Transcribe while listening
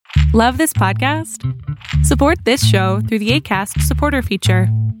Love this podcast? Support this show through the Acast supporter feature.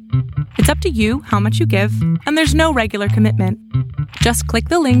 It's up to you how much you give, and there's no regular commitment. Just click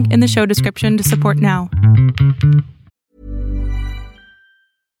the link in the show description to support now.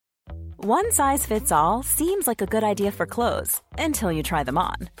 One size fits all seems like a good idea for clothes until you try them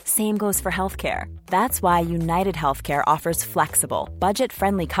on. Same goes for healthcare. That's why United Healthcare offers flexible,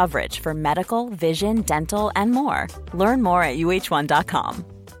 budget-friendly coverage for medical, vision, dental, and more. Learn more at uh1.com.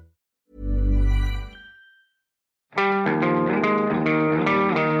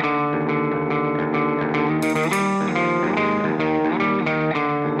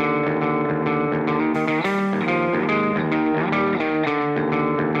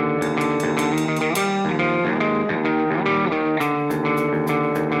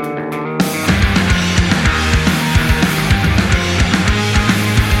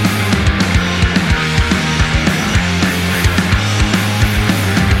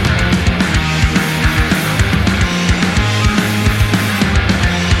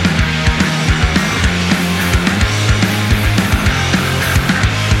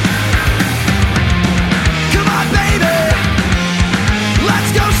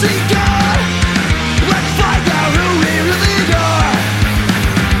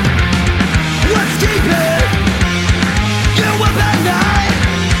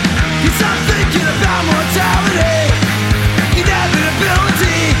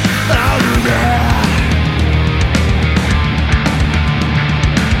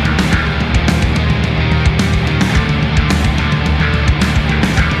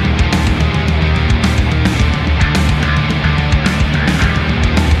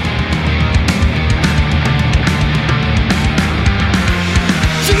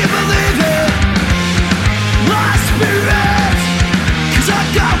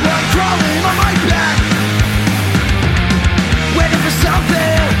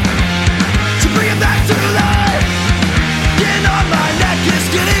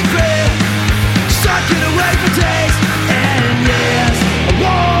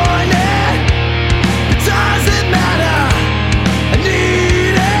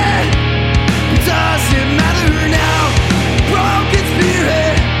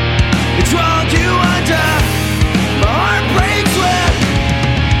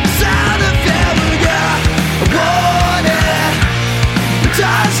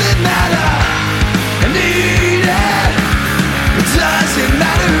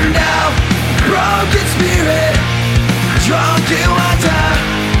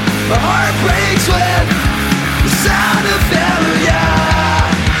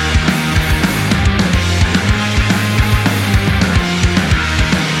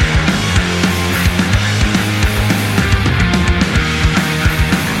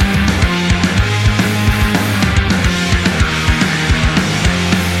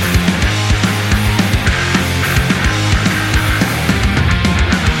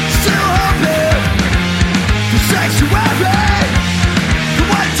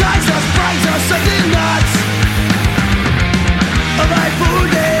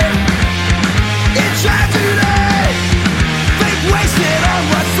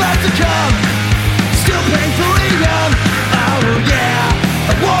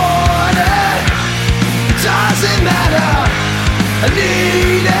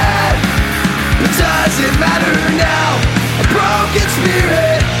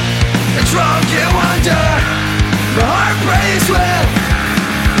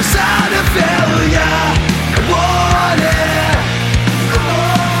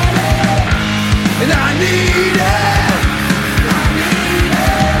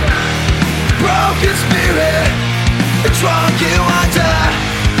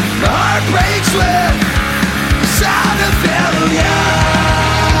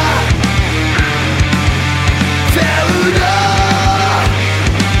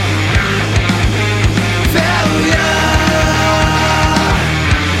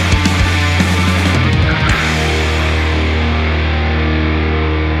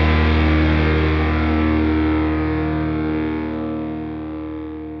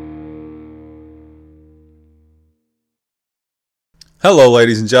 Hello,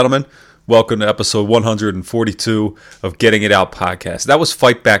 ladies and gentlemen. Welcome to episode 142 of Getting It Out podcast. That was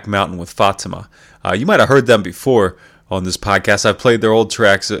Fight Back Mountain with Fatima. You might have heard them before on this podcast. I've played their old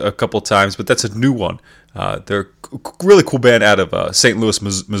tracks a couple times, but that's a new one. They're a really cool band out of St. Louis,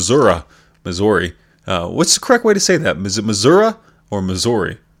 Missouri. What's the correct way to say that? Is it Missouri or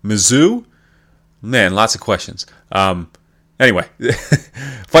Missouri? Mizzou? Man, lots of questions. Anyway,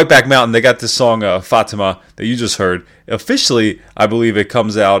 Fight Back Mountain, they got this song, Fatima, that you just heard. Officially, I believe it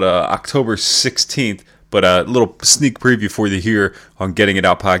comes out October 16th, But a little sneak preview for you here on Getting It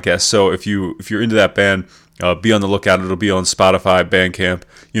Out podcast. So if you're into that band, be on the lookout. It'll be on Spotify, Bandcamp,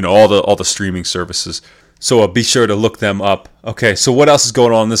 all the streaming services. So be sure to look them up. Okay, so what else is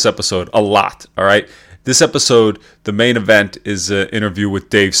going on in this episode? A lot, all right? This episode, the main event is an interview with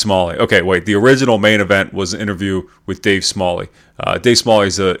Dave Smalley. Okay, wait, the original main event was an interview with Dave Smalley. Dave Smalley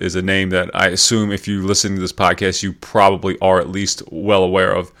is a name that I assume if you listen to this podcast, you probably are at least well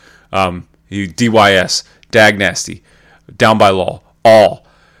aware of. DYS, Dag Nasty, Down by Law, All.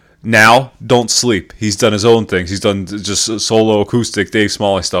 Now, Don't Sleep. He's done his own things. He's done just solo acoustic Dave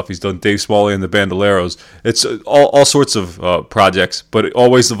Smalley stuff. He's done Dave Smalley and the Bandoleros. It's all sorts of projects, but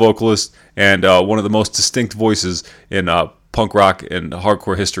always the vocalist and one of the most distinct voices in punk rock and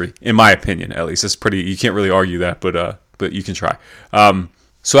hardcore history, in my opinion, at least. It's pretty. You can't really argue that, but you can try.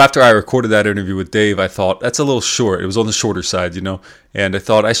 So after I recorded that interview with Dave, I thought, that's a little short. It was on the shorter side, and I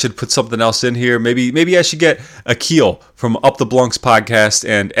thought I should put something else in here. Maybe I should get Akil from Up the Blunks podcast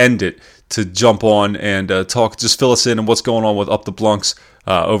and End It to jump on and talk, just fill us in on what's going on with Up the Blunks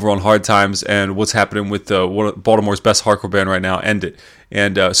over on Hard Times and what's happening with one of Baltimore's best hardcore band right now, End It.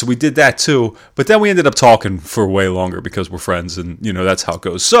 And so we did that too, but then we ended up talking for way longer because we're friends and, that's how it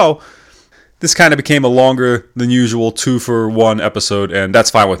goes. So this kind of became a longer than usual 2-for-1 episode, and that's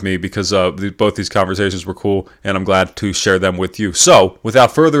fine with me because both these conversations were cool, and I'm glad to share them with you. So,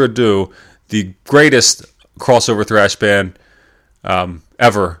 without further ado, the greatest crossover thrash band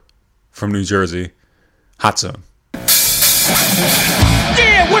ever from New Jersey, Hot Zone.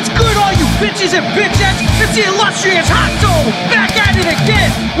 Yeah, what's good, all you bitches and bitchettes? It's the illustrious Hot Zone, back at it again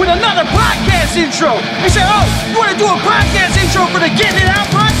with another podcast intro. They said, oh, you want to do a podcast intro for the Getting It Out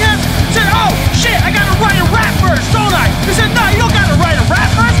podcast? I said, oh, shit, I got to write a rap verse, don't I? They said, no, you don't got to write a rap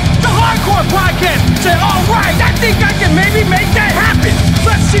verse. The hardcore podcast. I said, all right, I think I can maybe make that happen.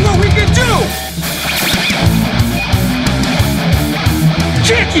 Let's see what we can do.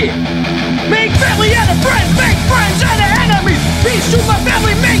 Kick it. Make family out of friends, make friends out of enemies. Peace to my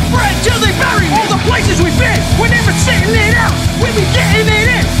family, make friends till they bury me. All the places we've been, we're never sitting it out. We be getting it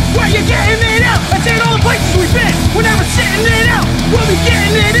in, where you getting it out? I said all the places we've been, we're never sitting it out. We'll be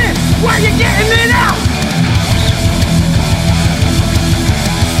getting it in, where you getting it out?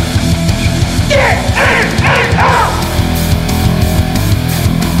 Get it out!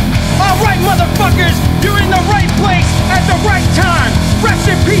 Alright, motherfuckers, you're in the right place at the right time. Rest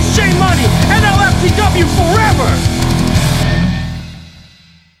in peace, J Money, and LFTW forever.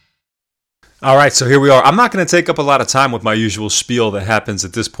 All right, so here we are. I'm not going to take up a lot of time with my usual spiel that happens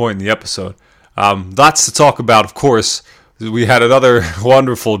at this point in the episode. Lots to talk about, of course. We had another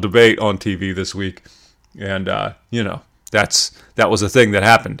wonderful debate on TV this week, and that was a thing that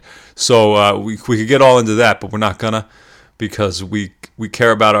happened. So we could get all into that, but we're not gonna, because we care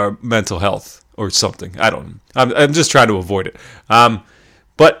about our mental health or something. I'm just trying to avoid it.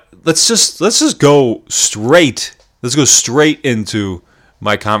 But let's just go straight. Let's go straight into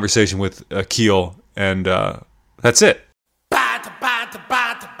my conversation with Akil, and that's it.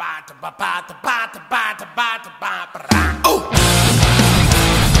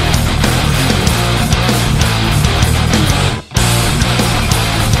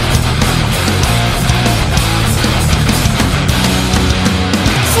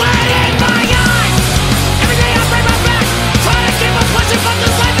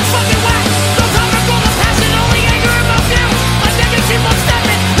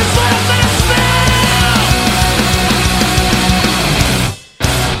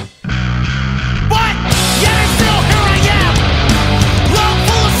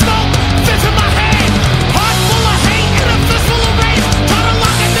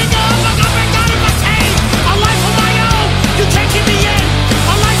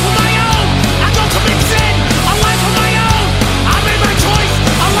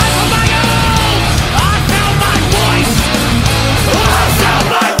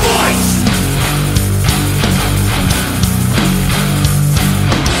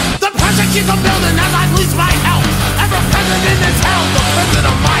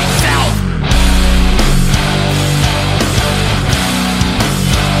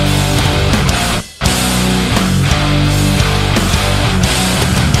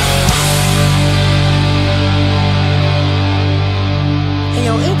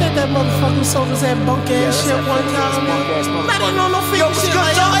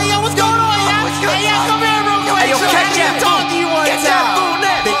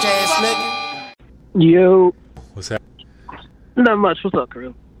 Yo. What's that? Not much. What's up,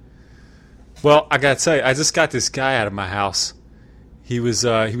 Kareem? Well, I gotta tell you, I just got this guy out of my house. He was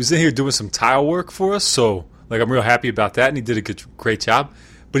in here doing some tile work for us, so I'm real happy about that, and he did a great job.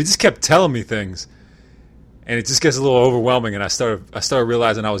 But he just kept telling me things, and it just gets a little overwhelming. And I started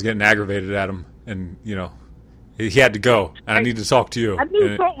realizing I was getting aggravated at him, and he had to go, and I needed to talk to you. I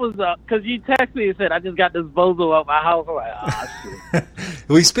knew something was up because you texted me and said, I just got this bozo out my house. I'm like, shit.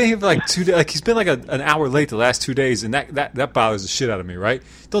 Well, he's been here for like 2 days. Like, he's been like an hour late the last 2 days, and that bothers the shit out of me, right?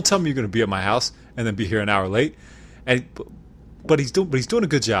 Don't tell me you're going to be at my house and then be here an hour late. But he's doing a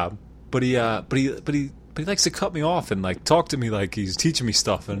good job. But he likes to cut me off and like talk to me like he's teaching me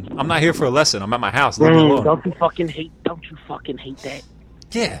stuff, and I'm not here for a lesson. I'm at my house. Leave me alone. Don't you fucking hate that?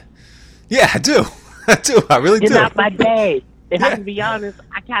 Yeah, I do. I really do. You're not my dad. If I can be honest,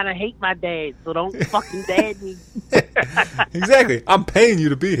 I kind of hate my dad, so don't fucking dad me. Exactly. I'm paying you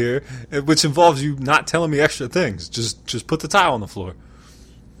to be here, which involves you not telling me extra things. Just put the towel on the floor.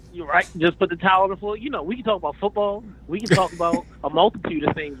 You're right. Just put the towel on the floor. We can talk about football. We can talk about a multitude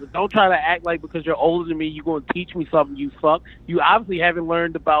of things, but don't try to act like because you're older than me, you're going to teach me something, you fuck. You obviously haven't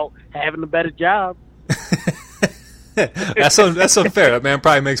learned about having a better job. That's unfair. That man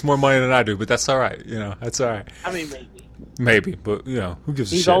probably makes more money than I do, but that's all right. That's all right. I mean, maybe, but who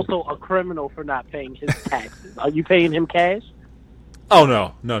gives a shit? He's also a criminal for not paying his taxes. Are you paying him cash? Oh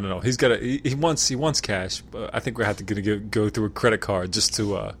no. He wants cash, but I think we have to go through a credit card just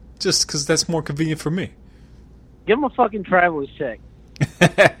because that's more convenient for me. Give him a fucking traveler's check.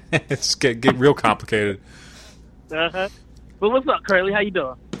 It's get real complicated. But what's up, Curly? How you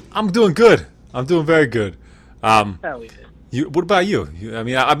doing? I'm doing good. I'm doing very good. Hell yeah. What about you?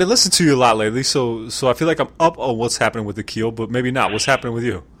 I've been listening to you a lot lately, so I feel like I'm up on what's happening with the Keel, but maybe not. What's happening with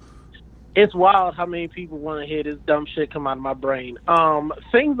you? It's wild how many people want to hear this dumb shit come out of my brain.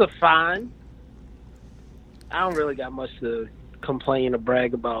 Things are fine. I don't really got much to complain or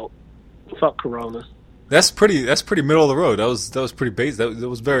brag about. Fuck Corona. That's pretty middle of the road. That was pretty basic. That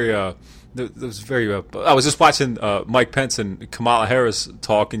was very. I was just watching Mike Pence and Kamala Harris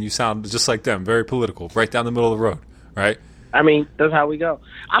talk, and you sound just like them. Very political, right down the middle of the road, right? I mean, that's how we go.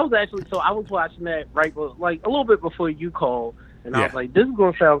 I was watching that right, like a little bit before you called, and I was like, this is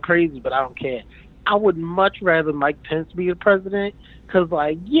going to sound crazy, but I don't care. I would much rather Mike Pence be the president because,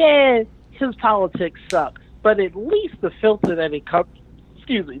 his politics suck, but at least the filter that it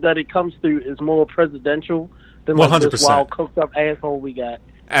comes through is more presidential than like 100%. This wild cooked up asshole we got.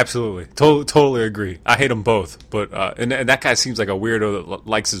 Absolutely, totally agree. I hate them both, but and that guy seems like a weirdo that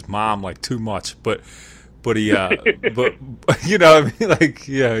likes his mom like too much, but he but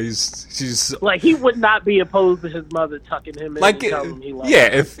she's like he would not be opposed to his mother tucking him in and telling him he loves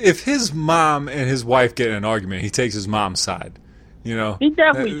him. If his mom and his wife get in an argument, he takes his mom's side. He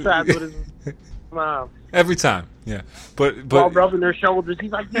definitely sides with his mom every time. Yeah, but while rubbing their shoulders,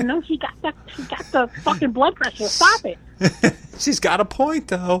 he's like, she got the fucking blood pressure. Stop it. She's got a point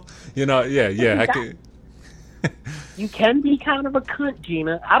though. You can be kind of a cunt,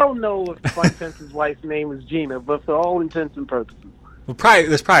 Gina. I don't know if Mike Pence's wife's name is Gina, but for all intents and purposes. Well,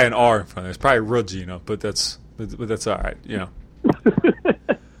 there's probably an R in front of it. It's probably Regina, but that's all right.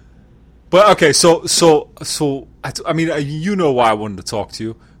 But okay, so why I wanted to talk to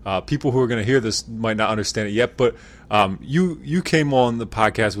you. People who are going to hear this might not understand it yet, but you came on the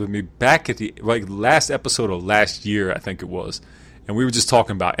podcast with me back at the last episode of last year, I think it was, and we were just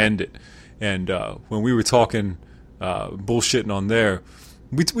talking about End It. And when we were talking bullshitting on there,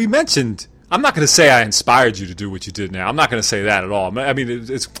 we mentioned, I'm not going to say I inspired you to do what you did now. I'm not going to say that at all. I mean,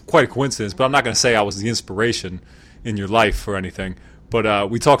 it's quite a coincidence, but I'm not going to say I was the inspiration in your life or anything.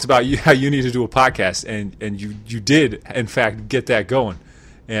 But we talked about how you need to do a podcast, and you did, in fact, get that going.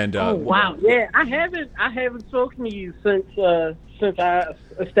 And oh wow, yeah, I haven't spoken to you since I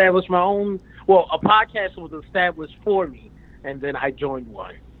established my own. Well, a podcast was established for me, and then I joined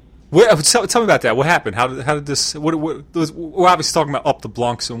one. Tell me about that. What happened? How did this? We're obviously talking about Up the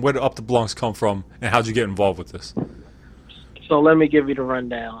Blancs, and where did Up the Blancs come from, and how did you get involved with this? So let me give you the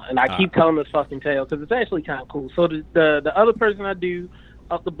rundown, and I keep telling this fucking tale because it's actually kind of cool. So the other person I do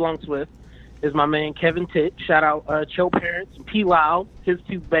Up the Blancs with is my man Kevin Titt. Shout out Chill Parents and P. Loud, his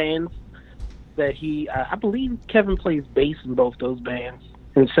two bands that he, I believe Kevin plays bass in both those bands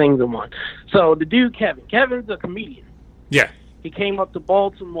and sings in one. So the dude Kevin's a comedian. Yeah. He came up to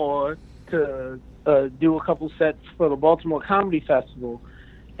Baltimore to do a couple sets for the Baltimore Comedy Festival,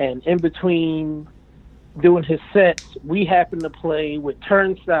 and in between doing his sets, we happened to play with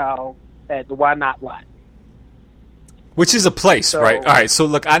Turnstile at the Why Not Lot. Which is a place, right? All right, so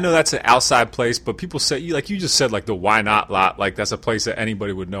look, I know that's an outside place, but people say, like you just said, like the Why Not Lot, like that's a place that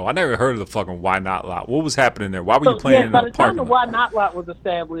anybody would know. I never heard of the fucking Why Not Lot. What was happening there? Why were you playing in by the the time parking the lot? Why Not Lot was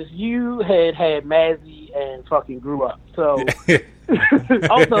established, you had Mazzy and fucking grew up. So,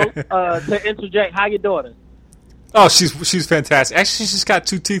 also, to interject, how your daughter? Oh, she's fantastic. Actually, she's got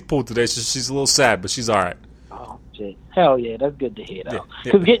 2 teeth pulled today, so she's a little sad, but she's all right. shit. Hell yeah, that's good to hear, though. Yeah.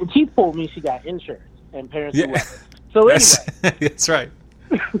 Because getting teeth pulled means she got insurance, and parents who love her. So anyway. That's right.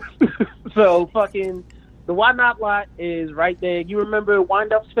 So fucking the Why Not lot is right there. You remember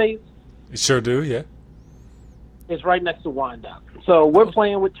Wind Up Space? You sure do, yeah. It's right next to Wind Up. So we're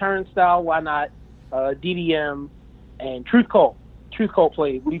playing with Turnstile, Why Not, DDM, and Truth Cult. Truth Cult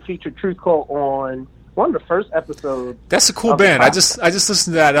played. We featured Truth Cult on one of the first episodes. That's a cool band. I just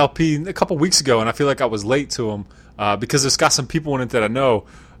listened to that LP a couple weeks ago, and I feel like I was late to them because it's got some people in it that I know.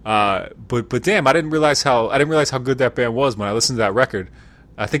 But damn, I didn't realize how good that band was when I listened to that record.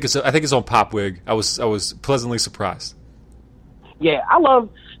 I think it's on Popwig. I was pleasantly surprised. Yeah, I love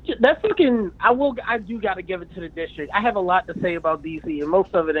that fucking. I do got to give it to the district. I have a lot to say about DC, and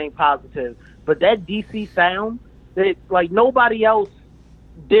most of it ain't positive. But that DC sound, that like nobody else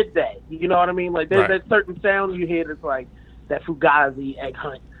did that. You know what I mean? Like there's that certain sound you hear that's like that Fugazi, Egg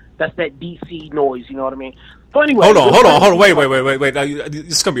Hunt. That's that DC noise. You know what I mean? So anyway, hold on. Wait. Now, this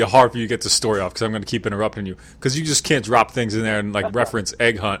is going to be hard for you to get the story off because I'm going to keep interrupting you because you just can't drop things in there and like reference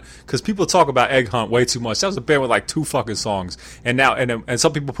Egg Hunt because people talk about Egg Hunt way too much. That was a band with like 2 fucking songs, and now and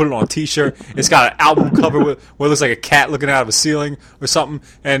some people put it on a T-shirt. It's got an album cover where it looks like a cat looking out of a ceiling or something.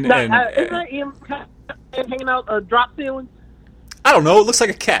 And isn't that Ian hanging out a drop ceiling? I don't know. It looks like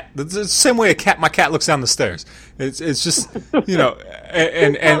a cat. The same way my cat looks down the stairs. It's just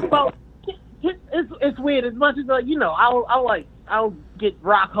and it's weird as much as I'll get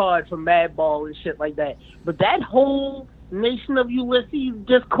rock hard from Madball and shit like that. But that whole Nation of Ulysses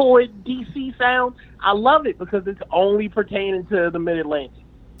Discord DC sound, I love it because it's only pertaining to the Mid Atlantic.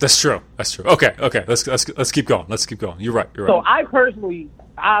 That's true. Okay. Let's keep going. You're right. So I personally,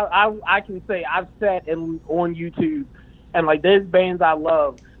 I can say I've sat on YouTube and like there's bands I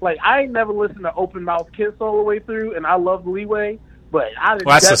love. Like I ain't never listened to Open Mouth Kiss all the way through, and I love Leeway. But I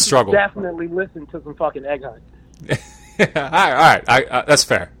that's a struggle. Definitely listen to some fucking Egg Hunt. all right. That's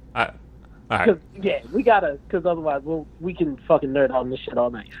fair. All right. Yeah, we gotta, because otherwise we can fucking nerd on this shit all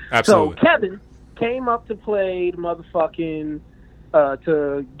night. Absolutely. So Kevin came up to play the motherfucking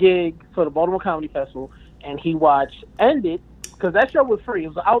to gig for the Baltimore Comedy Festival, and he watched End It because that show was free. It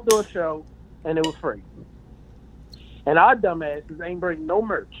was an outdoor show, and it was free. And our dumbasses ain't bring no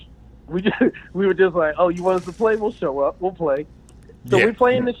merch. We were just like, oh, you want us to play? We'll show up. We'll play. So we're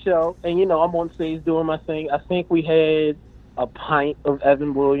playing the show, and, I'm on stage doing my thing. I think we had a pint of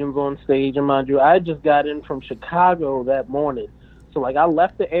Evan Williams on stage. And mind you, I just got in from Chicago that morning. So, I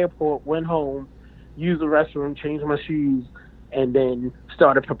left the airport, went home, used the restroom, changed my shoes, and then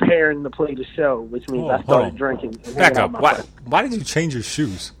started preparing to play the show, which means I started drinking. Back up. Why did you change your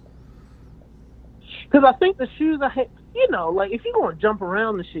shoes? Because I think the shoes I had, if you're going to jump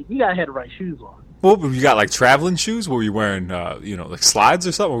around and shit, you got to have the right shoes on. Well, you got like traveling shoes? Were you wearing, like slides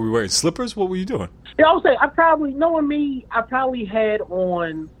or something? Were you wearing slippers? What were you doing? Yeah, I would say knowing me, I probably had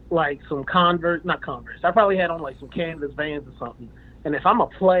on like some Converse, not Converse. I probably had on like some canvas Vans or something. And if I'm going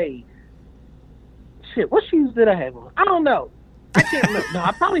to play, shit, what shoes did I have on? I don't know. I can't remember. No,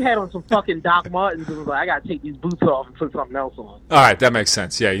 I probably had on some fucking Doc Martens and was like, I got to take these boots off and put something else on. All right, that makes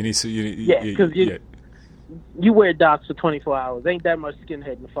sense. Yeah, you need to. Because you wear Docs for 24 hours. Ain't that much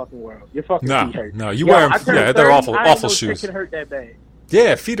skinhead in the fucking world. Your fucking feet hurt. No, you wear them. Yeah, they're awful shoes. It can hurt that bad.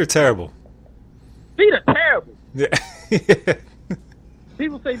 Yeah, feet are terrible. Feet are terrible. Yeah.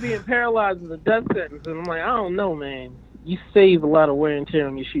 People say being paralyzed is a death sentence, and I'm like, I don't know, man. You save a lot of wear and tear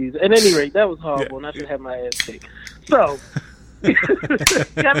on your shoes. At any rate, that was horrible, and I should have my ass kicked. So,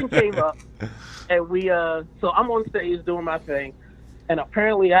 Kevin came up, and so I'm on stage doing my thing. And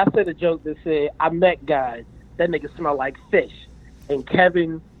apparently I said a joke that said, I met guys, that nigga smell like fish. And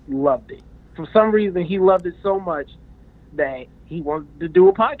Kevin loved it. For some reason, he loved it so much that he wanted to do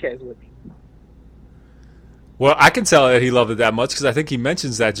a podcast with me. Well, I can tell that he loved it that much because I think he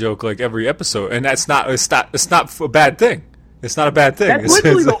mentions that joke like every episode. And it's not a bad thing. It's not a bad thing. That's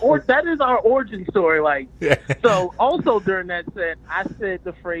literally that is our origin story. Like, yeah. So also during that set, I said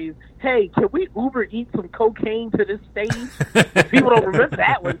the phrase, "Hey, can we Uber eat some cocaine to this stage?" People don't remember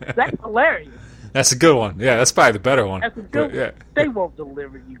that one. That's hilarious. That's a good one. Yeah, that's probably the better one. That's a good one. Yeah. They won't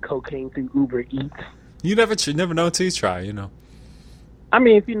deliver you cocaine through Uber Eats. You never know until you try. I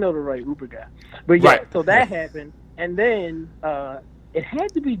mean, if you know the right Uber guy. But yeah, so that happened, and then it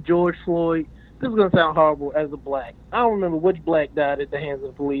had to be George Floyd. This is going to sound horrible as a black. I don't remember which black died at the hands of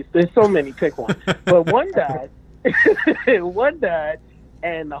the police. There's so many, pick one. But one died. One died.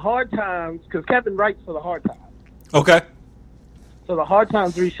 And the Hard Times, because Kevin writes for the Hard Times. Okay. So the Hard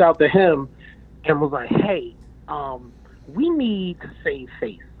Times reached out to him and was like, hey, we need to save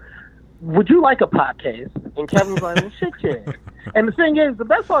face. would you like a podcast? And Kevin's like, well, shit, yeah. And the thing is, the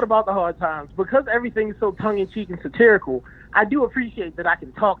best part about the hard times, because everything is so tongue-in-cheek and satirical, I do appreciate that I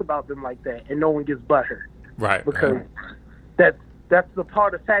can talk about them like that and no one gets butthurt. Right. Because that's the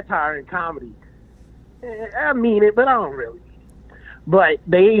part of satire and comedy. I mean it, but I don't really mean it. But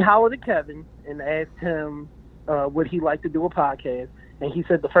they hollered at Kevin and asked him would he like to do a podcast. And he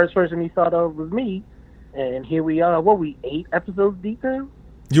said the first person he thought of was me. And here we are. What, we 8 episodes deep now?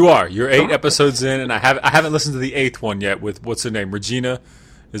 You are. You're 8 episodes in, and I haven't listened to the 8th one yet with, what's her name, Regina?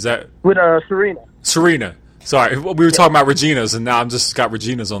 Is that? With Serena. Serena. Sorry, we were talking about Regina's, and now I'm just got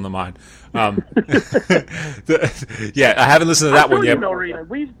Regina's on the mind. Yeah, I haven't listened to that one yet. You know, Rena.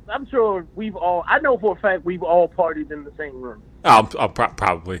 I'm sure we've all. I know for a fact we've all partied in the same room.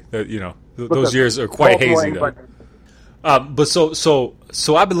 Probably. Those years are quite hazy, though. But so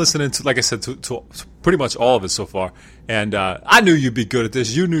I've been listening to, like I said, to pretty much all of it so far, and I knew you'd be good at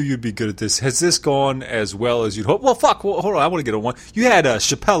this. You knew you'd be good at this. Has this gone as well as you'd hope? Well, hold on. I want to get on one. You had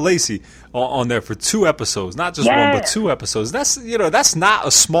Chappelle Lacey on there for 2 episodes, not just one, but 2 episodes. That's not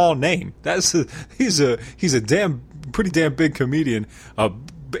a small name. He's a pretty damn big comedian.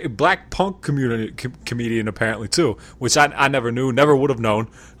 Black punk comedian apparently too, which I never knew, never would have known.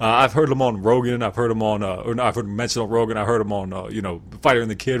 I've heard him on Rogan. I've heard him on, I've heard him mentioned on Rogan. I heard him on, Fighter and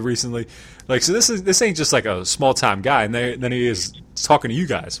the Kid recently. Like, so this ain't just like a small time guy, and then he is talking to you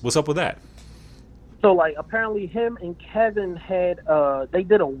guys. What's up with that? So, like, apparently him and Kevin had they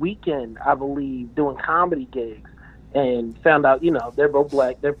did a weekend, I believe, doing comedy gigs, and found out, they're both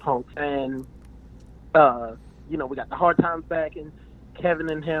black, they're punks, and we got the Hard Times back, and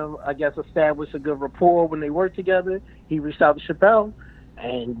Kevin and him, I guess, established a good rapport when they worked together. He reached out to Chappelle,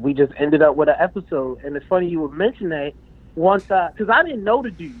 and we just ended up with an episode. And it's funny you would mention that once because I didn't know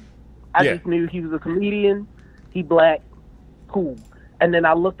the dude. I just knew he was a comedian, he black, cool. And then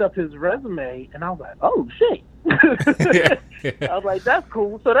I looked up his resume, and I was like, oh, shit. I was like, that's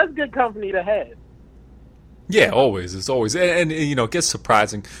cool. So that's good company to have. Yeah, always. It's always, and it gets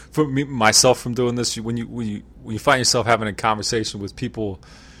surprising for me myself from doing this when you find yourself having a conversation with people,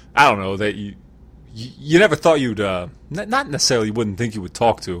 I don't know, that you never thought you'd not necessarily you wouldn't think you would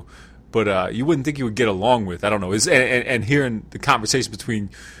talk to, but you wouldn't think you would get along with. I don't know. And hearing the conversation between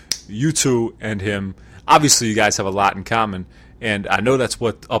you two and him, obviously you guys have a lot in common, and I know that's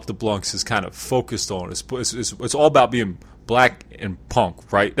what Up the Blunks is kind of focused on. It's all about being black and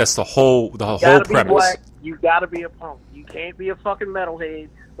punk, right? That's the whole premise. You gotta be a punk. You can't be a fucking metalhead.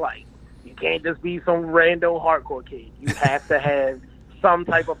 Like, you can't just be some rando hardcore kid. You have to have some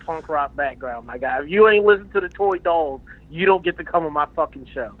type of punk rock background, my guy. If you ain't listened to the Toy Dolls, you don't get to come on my fucking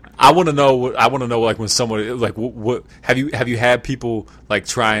show. I want to know, like, when someone, like, what have you had people, like,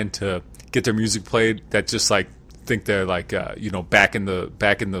 trying to get their music played that just, like, think they're, like, back in the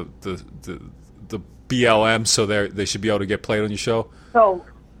BLM, so they should be able to get played on your show? So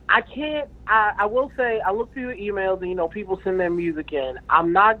I will say, I look through your emails and, people send their music in.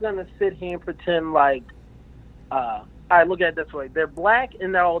 I'm not going to sit here and pretend like, all right, look at it this way. They're black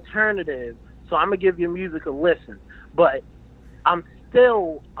and they're alternative, so I'm going to give your music a listen. But I'm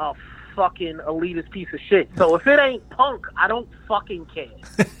still a fucking elitist piece of shit. So if it ain't punk, I don't fucking care.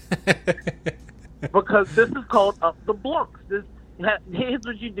 Because this is called Up the Blunks. Here's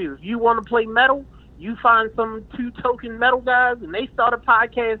what you do. If you want to play metal, you find some 2 token metal guys, and they start a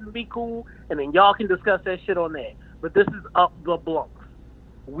podcast and be cool, and then y'all can discuss that shit on there. But this is Up the Blunks.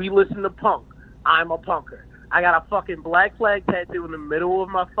 We listen to punk. I'm a punker. I got a fucking black flag tattoo in the middle of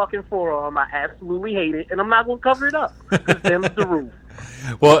my fucking forearm. I absolutely hate it, and I'm not going to cover it up, because them's the rules.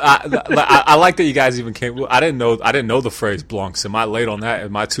 Well, I like that you guys even came. I didn't know the phrase blunks. Am I late on that?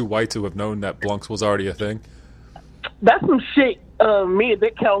 Am I too white to have known that blunks was already a thing? That's some shit me and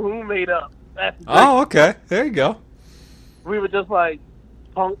Dick Calhoun made up. Oh, okay. There you go. We were just like,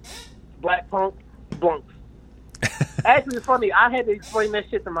 punk, black punk, blunks. Actually, it's funny. I had to explain that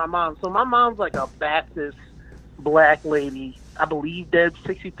shit to my mom. So my mom's like a Baptist black lady. I believe dead,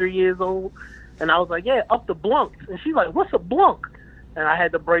 63 years old. And I was like, yeah, Up the Blunks. And she's like, what's a blunk? And I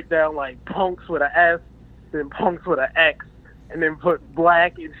had to break down like punks with an S, then punks with an X, and then put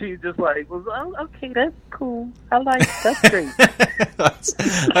black, and she's just like, oh, okay, that's cool. That's great.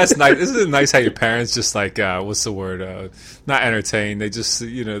 That's nice. Isn't it nice how your parents just like, what's the word? Not entertain. They just,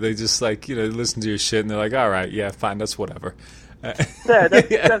 listen to your shit, and they're like, all right, yeah, fine, that's whatever. Yeah,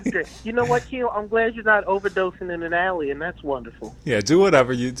 that's great. You know what, Keel? I'm glad you're not overdosing in an alley, and that's wonderful. Yeah, do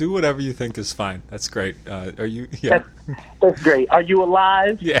whatever you think is fine. That's great. Are you? Yeah, that's great. Are you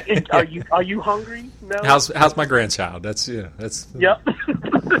alive? Yeah. Are you hungry? No. How's my grandchild? That's. Yep.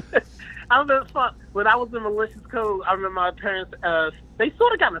 I remember when I was in Malicious Code, I remember my parents, they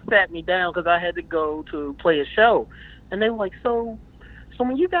sort of kind of sat me down because I had to go to play a show. And they were like, so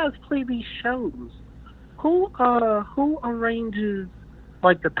when you guys play these shows, who arranges,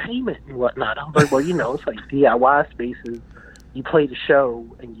 like, the payment and whatnot? I was like, well, it's like DIY spaces. You play the show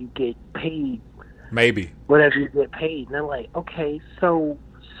and you get paid. Maybe. Whatever you get paid. And they're like, okay, so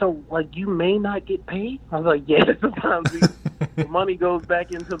like, you may not get paid? I was like, yeah, sometimes the money goes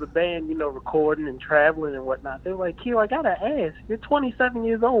back into the band, recording and traveling and whatnot. They're like, Q, I gotta ask, you're 27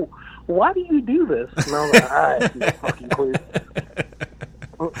 years old. Why do you do this? And I was like, all right, you fucking clear.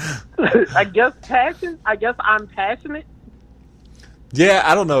 I guess passion? I guess I'm passionate? Yeah,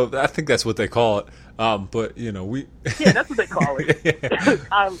 I don't know. I think that's what they call it. But, we... Yeah, that's what they call it.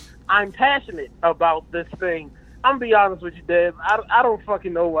 I'm passionate about this thing. I'm gonna be honest with you, Deb. I don't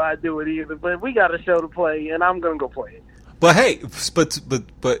fucking know why I do it either, but we got a show to play, and I'm gonna go play it. But hey, but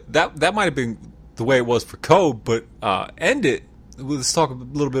that might have been the way it was for Code, but End It. Let's talk a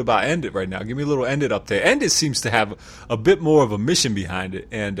little bit about End It right now. Give me a little End It up there. End It seems to have a bit more of a mission behind it,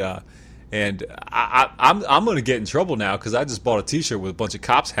 and I'm gonna get in trouble now because I just bought a T-shirt with a bunch of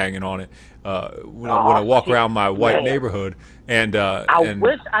cops hanging on it when I walk around my white neighborhood. And I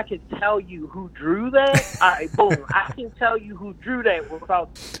wish I could tell you who drew that. All right, boom. I can tell you who drew that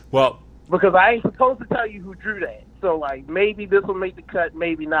because I ain't supposed to tell you who drew that. So, like, maybe this will make the cut,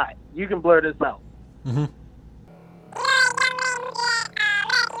 maybe not. You can blur this out. Mm-hmm.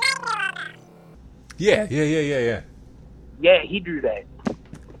 Yeah. Yeah, he drew that.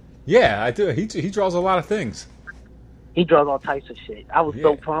 Yeah, I do. He draws a lot of things. He draws all types of shit. I was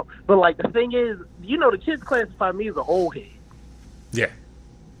so pumped. But, like, the thing is, the kids classify me as an old head. Yeah.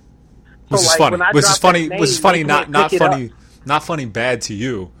 So, Which is funny. Not funny bad to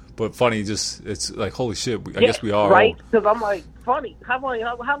you, but funny just, it's like, holy shit, I guess we are right? old. Because I'm like, funny. How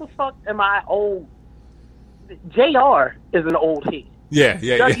the fuck am I old? JR is an old head. Yeah.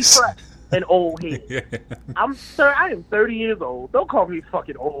 Dougie Fresh, an old head. Yeah. I am 30 years old. Don't call me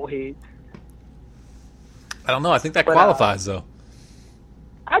fucking old head. I don't know. I think that qualifies, though.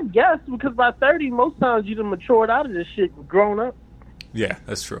 I guess, because by 30, most times you done matured out of this shit and grown up. Yeah,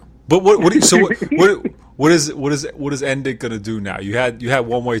 that's true. But what is End It gonna do now? You had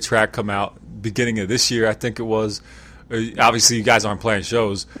One Way Track come out beginning of this year, I think it was. Obviously, you guys aren't playing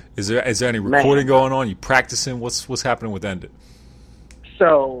shows. Is there any recording going on? You practicing? What's happening with End It?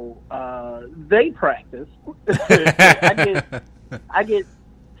 So they practice. I get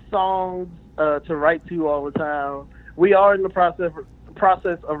songs to write to all the time. We are in the process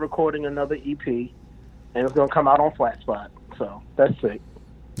of recording another EP, and it's gonna come out on Flat Spot. So that's sick.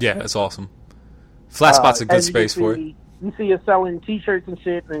 Yeah, that's awesome. Flat Spot's a good space for it. You see us selling T-shirts and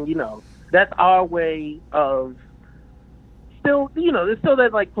shit, and that's our way of still, there's still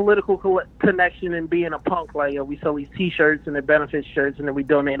that like political connection and being a punk. Like, we sell these T-shirts and the benefit shirts, and then we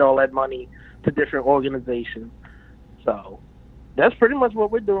donate all that money to different organizations. So that's pretty much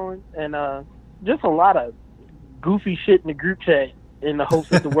what we're doing, and just a lot of goofy shit in the group chat in the hopes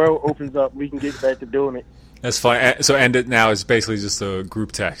that the world opens up, we can get back to doing it. That's fine. So End It now is basically just a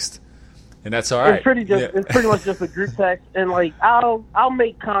group text, and that's all right. It's pretty much just a group text, and like I'll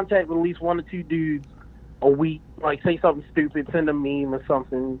make contact with at least one or two dudes a week. Like, say something stupid, send a meme or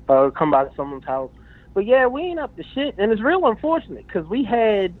something, come by to someone's house. But yeah, we ain't up to shit, and it's real unfortunate because we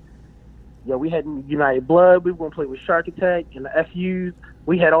had United Blood. We were gonna play with Shark Attack and the FUs.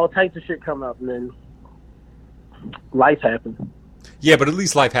 We had all types of shit come up, and then life happened. Yeah, but at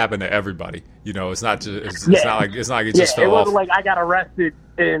least life happened to everybody. It's not just it's not like it just fell off. It wasn't like I got arrested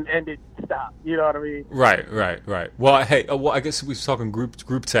and it stopped. You know what I mean? Right. Well, hey, I guess we were talking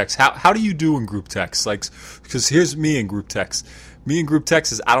group text. How do you do in group text? Like, because here's me in group text. Me in group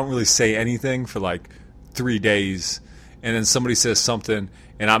text is I don't really say anything for like 3 days, and then somebody says something,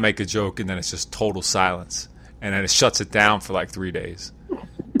 and I make a joke, and then it's just total silence, and then it shuts it down for like 3 days.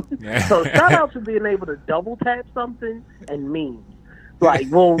 So shout out to being able to double tap something and memes. Like,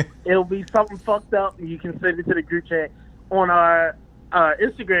 well, it'll be something fucked up, and you can send it to the group chat. On our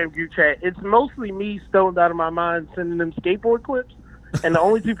Instagram group chat, it's mostly me stoned out of my mind sending them skateboard clips, and the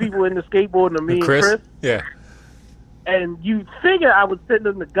only two people in the skateboard are me and Chris. Yeah. And you figure I would send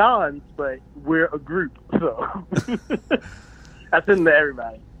them to Gons, but we're a group, so I send them to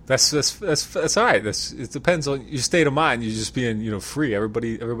everybody. That's all right. It depends on your state of mind. You're just being free.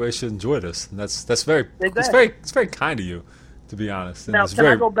 Everybody should enjoy this. And that's very exactly. it's very kind of you, to be honest. And now, it's can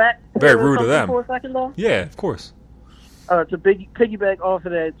I go back to very rude of them for a second, though? Yeah, of course. To piggyback off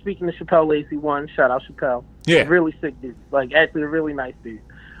of that, speaking of Chappelle Lacey, shout out Chappelle. Yeah, really sick dude. Like, actually a really nice dude.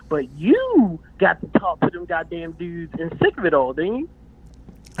 But you got to talk to them goddamn dudes and sick of it all, didn't you?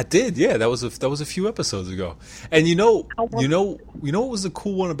 I did, yeah. That was a few episodes ago. And you know what was the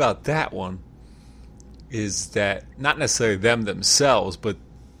cool one about that one is that not necessarily them themselves, but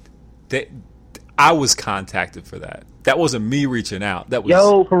I was contacted for that. That wasn't me reaching out. That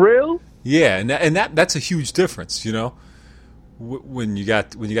was for real? Yeah, and that's a huge difference, you know. When you got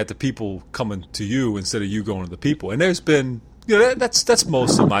the people coming to you instead of you going to the people. And there's been, you know, that's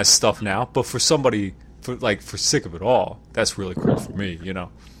most of my stuff now. But for somebody for sick of it all, that's really cool for me, you know.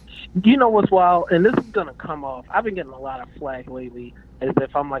 You know what's wild, and this is gonna come off. I've been getting a lot of flack lately, as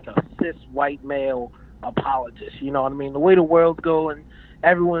if I'm like a cis white male apologist. You know what I mean? The way the world's going,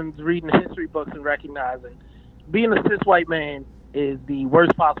 everyone's reading history books and recognizing being a cis white man is the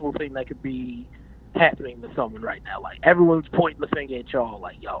worst possible thing that could be happening to someone right now. Like, everyone's pointing the finger at y'all,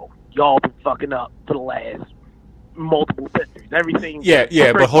 like, yo, y'all been fucking up for the last multiple centuries. Everything. Yeah,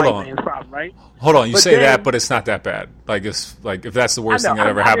 but hold on. Problem, right? Hold on, you say that, but it's not that bad. Like, it's like if that's the worst thing that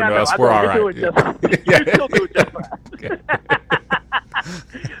ever happened to us, we're all right. You're still doing just fine.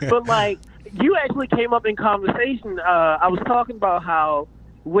 But like, you actually came up in conversation. I was talking about how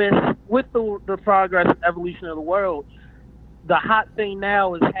with the progress and evolution of the world, the hot thing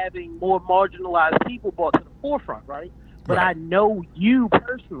now is having more marginalized people brought to the forefront, right? But I know you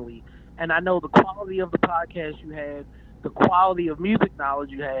personally, and I know the quality of the podcast you have, the quality of music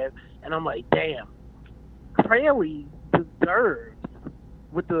knowledge you have, and I'm like, damn, Crayley deserves,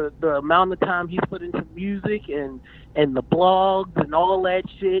 with the amount of time he's put into music and the blogs and all that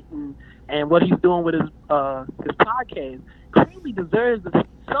shit and what he's doing with his podcast, Crayley deserves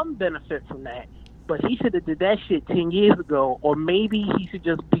some benefit from that. But he should have did that shit 10 years ago, or maybe he should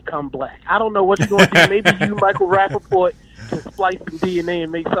just become black. I don't know what you're going to do. Maybe you, Michael Rappaport, can splice some DNA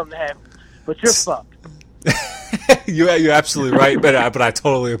and make something happen. But you're fucked. You're absolutely right, but I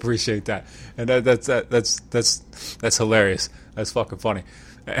totally appreciate that, and that's hilarious. That's fucking funny.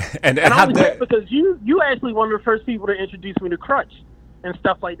 And how that, because you actually one of the first people to introduce me to Crutch and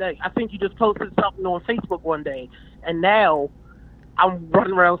stuff like that. I think you just posted something on Facebook one day, and now I'm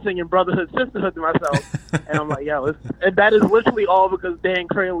running around singing Brotherhood, Sisterhood to myself, and I'm like, yo, and that is literally all because Dan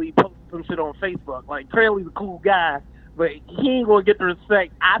Crayley posted some shit on Facebook. Like, Crayley's a cool guy, but he ain't gonna get the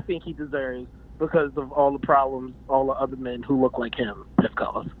respect I think he deserves because of all the problems all the other men who look like him have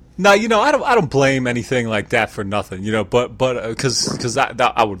caused. No, you know, I don't blame anything like that for nothing, you know, but because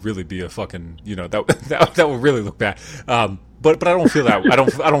that I would really be a fucking, you know, that would really look bad. But I don't feel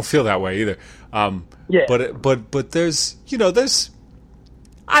that I don't feel that way either. Yeah. But there's, you know,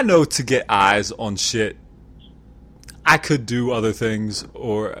 I know to get eyes on shit, I could do other things,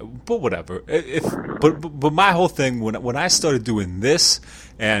 but whatever. But my whole thing when I started doing this,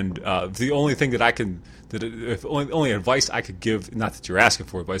 and the only thing only advice I could give, not that you're asking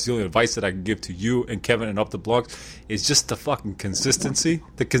for advice, the only advice that I can give to you and Kevin and Up the Blunks is just the fucking consistency.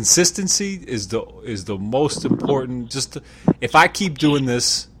 The consistency is the most important. If I keep doing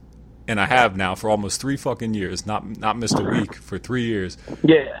this, and I have now for almost 3 fucking years, not missed a week for 3 years.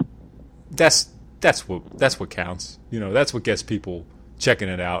 Yeah, that's what counts. You know, that's what gets people checking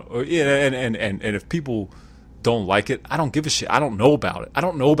it out. And if people don't like it, I don't give a shit. I don't know about it. I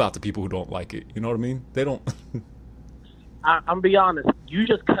don't know about the people who don't like it. You know what I mean? They don't. I'm be honest. You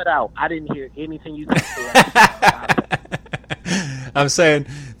just cut out. I didn't hear anything you said. I'm saying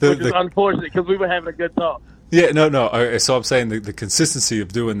which is unfortunate because we were having a good talk. Yeah, no. So I'm saying the consistency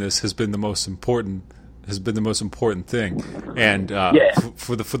of doing this has been the most important. Has been the most important thing, and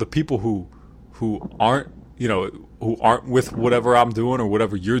for the people who aren't, you know, who aren't with whatever I'm doing or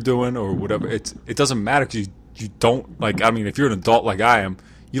whatever you're doing or whatever, it doesn't matter because you don't, like, I mean, if you're an adult like I am,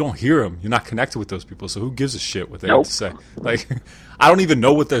 you don't hear them. You're not connected with those people, so who gives a shit what they have to say? Like, I don't even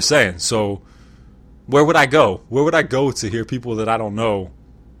know what they're saying, so where would I go? Where would I go to hear people that I don't know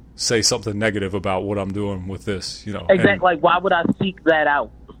say something negative about what I'm doing with this? You know, exactly. Like, why would I seek that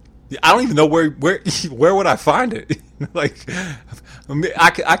out? I don't even know where would I find it. Like, I mean, I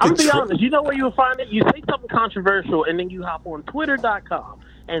could. I'm be honest. You know where you'll find it? You say something controversial, and then you hop on Twitter.com,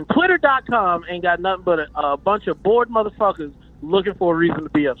 and Twitter.com ain't got nothing but a bunch of bored motherfuckers looking for a reason to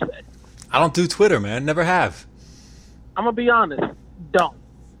be upset. I don't do Twitter, man. Never have. I'm gonna be honest. Don't.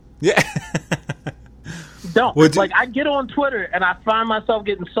 Yeah. Don't. Like, I get on Twitter, and I find myself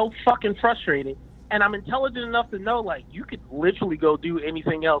getting so fucking frustrated. And I'm intelligent enough to know, like, you could literally go do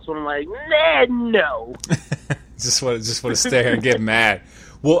anything else. When I'm like, nah, no. just want to stay here and get mad.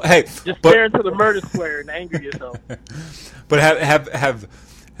 Well, hey, just stare into the murder square and anger yourself. But have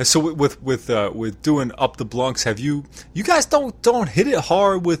so with doing Up the Blunks, have you guys don't hit it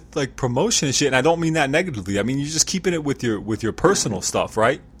hard with like promotion and shit? And I don't mean that negatively. I mean, you're just keeping it with your personal stuff,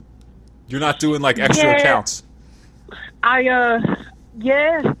 right? You're not doing like extra accounts.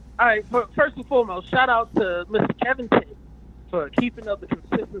 Yeah. All right. But first and foremost, shout out to Mr. Kevin Titt for keeping up the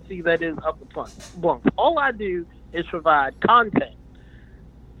consistency that is Up the Blunks. All I do is provide content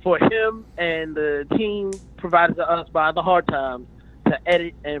for him and the team provided to us by the Hard Times to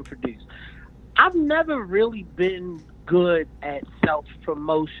edit and produce. I've never really been good at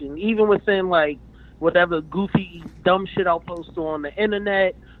self-promotion, even within, like, whatever goofy, dumb shit I'll post on the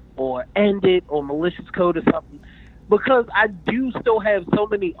internet or End It or Malicious Code or something, because I do still have so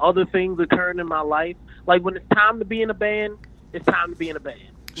many other things occurring in my life. Like, when it's time to be in a band, it's time to be in a band.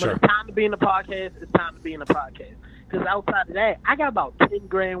 When it's time to be in a podcast, it's time to be in a podcast. Because outside of that, I got about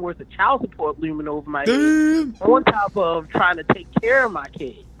 $10,000 worth of child support looming over my head, on top of trying to take care of my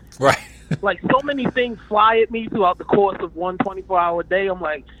kids. Right. Like, so many things fly at me throughout the course of one 24-hour day. I'm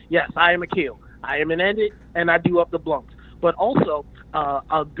like, yes, I am a kill. I am an End It, and I do Up the Blunks. But also,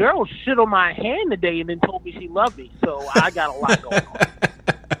 a girl shit on my hand today and then told me she loved me. So I got a lot going on.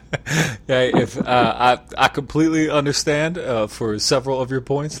 Yeah, I completely understand for several of your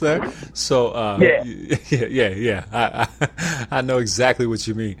points there. So yeah. I know exactly what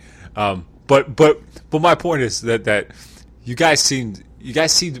you mean. But my point is that you guys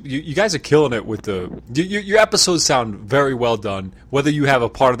are killing it with your episodes sound very well done. Whether you have a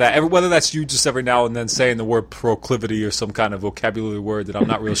part of that, whether that's you just every now and then saying the word proclivity or some kind of vocabulary word that I'm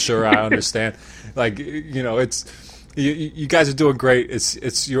not real sure I understand. Like, you know, it's you guys are doing great.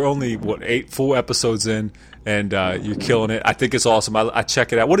 It's you're only 8 full episodes in, and you're killing it. I think it's awesome. I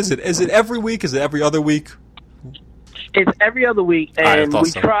check it out. What is it? Is it every week? Is it every other week? It's every other week, and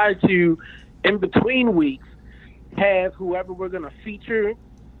we try to, in between weeks, have whoever we're going to feature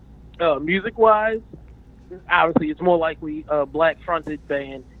music-wise. Obviously, it's more likely a black-fronted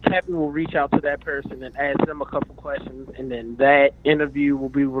band. Kevin will reach out to that person and ask them a couple questions, and then that interview will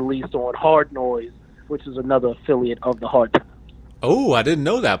be released on Hard Noise, which is another affiliate of the Hard Times. Oh, I didn't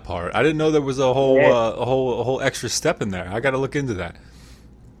know that part. I didn't know there was a whole extra step in there. I got to look into that.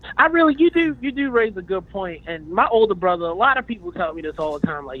 You do raise a good point. And my older brother, a lot of people tell me this all the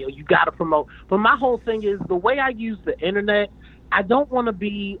time, like, yo, you got to promote. But my whole thing is the way I use the internet, I don't want to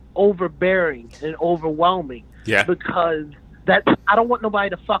be overbearing and overwhelming. Yeah. Because I don't want nobody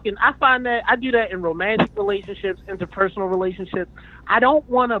to I find that I do that in romantic relationships, interpersonal relationships. I don't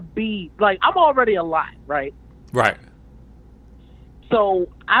want to be, like, I'm already a lot, right? Right. So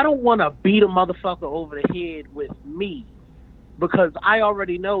I don't want to beat a motherfucker over the head with me, because I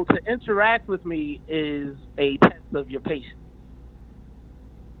already know to interact with me is a test of your patience.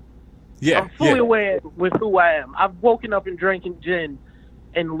 Yeah, I'm fully aware with who I am. I've woken up and drinking gin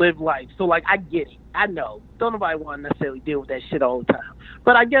and lived life. So, like, I get it. I know. Don't nobody want to necessarily deal with that shit all the time.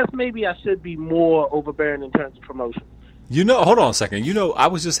 But I guess maybe I should be more overbearing in terms of promotion. You know, hold on a second. You know, I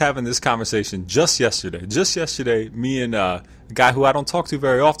was just having this conversation just yesterday. Just yesterday, me and a guy who I don't talk to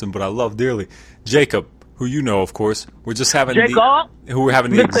very often, but I love dearly, Jacob, who you know, of course. We're just having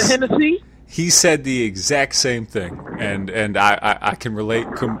Mr. Hennessy. He said the exact same thing, and I can relate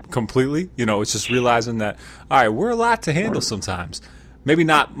completely. You know, it's just realizing that, all right, we're a lot to handle sometimes. Maybe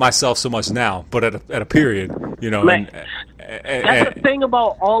not myself so much now, but at a period, you know. Man, that's the thing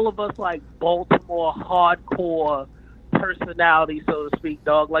about all of us, like, Baltimore hardcore personality, so to speak,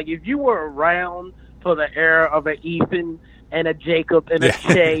 dog. Like, if you were around for the era of an Ethan and a Jacob and a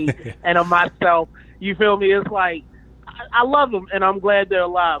Shay and a myself, you feel me? It's like, I love them and I'm glad they're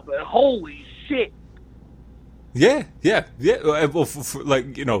alive, but holy shit. Yeah. Well,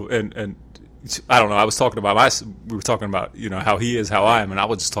 like, you know, and I don't know. I was talking about we were talking about, you know, how he is, how I am, and I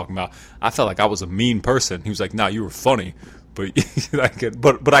was just talking about, I felt like I was a mean person. He was like, "No, you were funny." But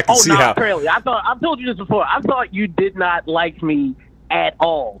but I can see how. Really. I've told you this before. I thought you did not like me at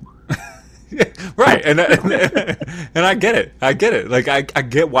all. Yeah, right, and I get it. Like, I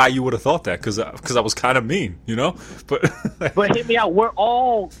get why you would have thought that, because I was kind of mean, you know. But hit me out. We're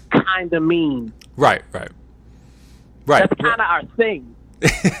all kind of mean. Right. That's kind of our thing.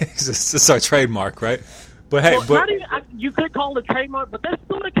 It's our trademark, right? But hey, you could call it trademark, but that's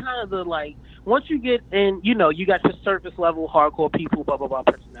sort of kind of the, like, once you get in, you know, you got your surface level hardcore people, blah blah blah,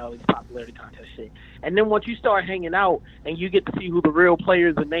 personalities, popularity contest shit, and then once you start hanging out and you get to see who the real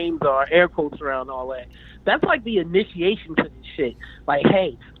players and names are, air quotes around all that, that's like the initiation to this shit. Like,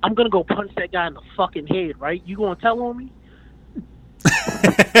 hey, I'm gonna go punch that guy in the fucking head, right? You gonna tell on me?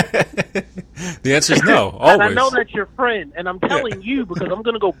 The answer is no. Always. And I know that's your friend, and I'm telling you because I'm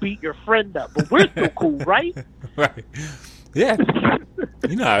gonna go beat your friend up. But we're still cool, right? Right. Yeah.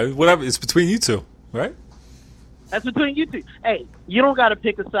 You know, whatever. It's between you two, right? That's between you two. Hey, you don't gotta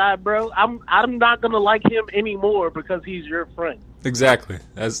pick a side, bro. I'm not gonna like him anymore because he's your friend. Exactly.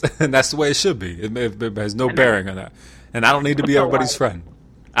 And that's the way it should be. It has no bearing on that. and I don't need to be everybody's friend.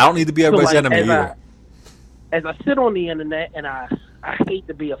 I don't need to be everybody's enemy either. As I sit on the internet, and I hate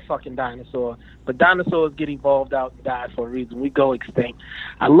to be a fucking dinosaur, but dinosaurs get evolved out and die for a reason. We go extinct.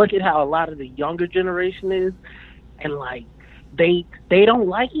 I look at how a lot of the younger generation is, and like they don't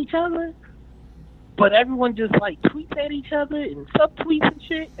like each other, but everyone just like tweets at each other and subtweets and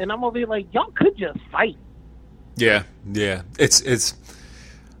shit. And I'm over here like, y'all could just fight. Yeah. It's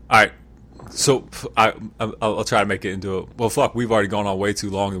all right. So I'll try to make it into a. Well, fuck, we've already gone on way too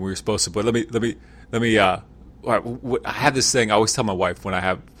long than we were supposed to. But let me. All right, I have this thing. I always tell my wife when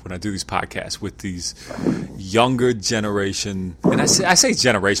I do these podcasts with these younger generation, and I say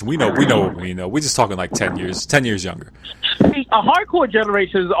generation. We know what we know. We're just talking like 10 years younger. See, a hardcore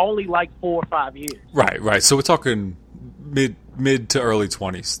generation is only like 4 or 5 years. Right. So we're talking mid to early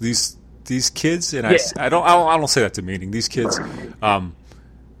 20s. These kids, and I don't say that demeaning. These kids, when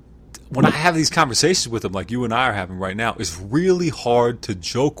I have these conversations with them, like you and I are having right now, it's really hard to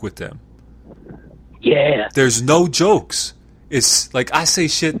joke with them. Yeah. There's no jokes. It's like I say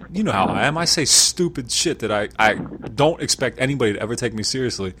shit, you know how I am. I say stupid shit that I don't expect anybody to ever take me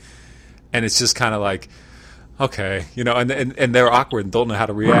seriously. And it's just kind of like, okay, you know, and they're awkward and don't know how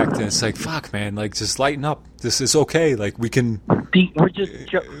to react. And it's like, fuck, man, like just lighten up. This is okay. Like we can.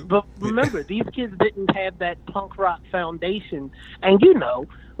 But remember, these kids didn't have that punk rock foundation. And you know,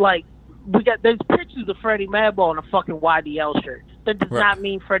 like there's pictures of Freddie Madball in a fucking YDL shirt. That does not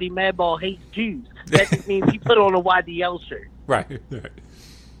mean Freddie Madball hates Jews. That just means he put on a YDL shirt. Right.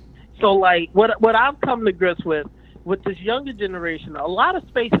 So, like, what I've come to grips with this younger generation, a lot of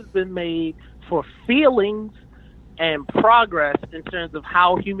space has been made for feelings and progress in terms of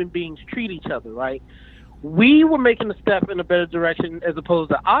how human beings treat each other, right? We were making a step in a better direction as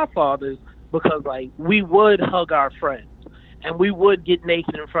opposed to our fathers because, like, we would hug our friends and we would get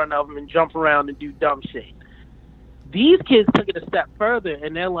naked in front of them and jump around and do dumb shit. These kids took it a step further,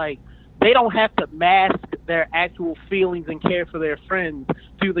 and they're like, they don't have to mask their actual feelings and care for their friends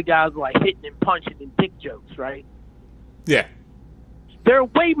through the guys like hitting and punching and dick jokes, right? Yeah. They're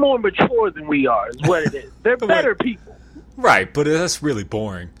way more mature than we are, is what it is. They're better people. Right, but that's really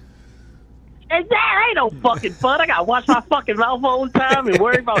boring. And that ain't no fucking fun. I gotta watch my fucking mouth all the time and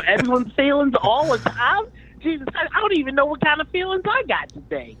worry about everyone's feelings all the time. Jesus, I don't even know what kind of feelings I got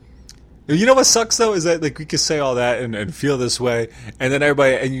today. You know what sucks though is that like we could say all that and feel this way, and then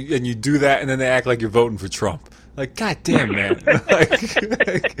everybody and you do that, and then they act like you're voting for Trump. Like, goddamn, man!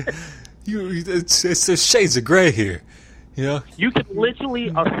 There's shades of gray here. You know, you can literally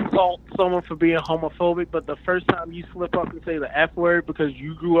assault someone for being homophobic, but the first time you slip up and say the F word because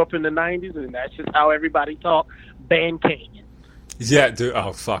you grew up in the '90s and that's just how everybody talked, ban Canyon. Yeah, dude.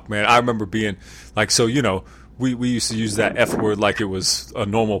 Oh fuck, man! I remember being like, so you know. We used to use that F word like it was a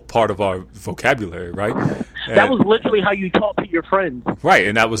normal part of our vocabulary, right? That was literally how you talk to your friends. Right,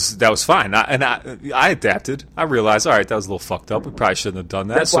 and that was fine. I adapted. I realized, all right, that was a little fucked up. We probably shouldn't have done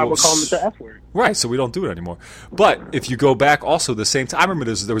that. That's why we're calling it the F word. Right, so we don't do it anymore. But if you go back also the same time, I remember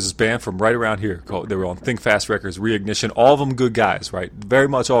there was this band from right around here. They were on Think Fast Records, Reignition, all of them good guys, right? Very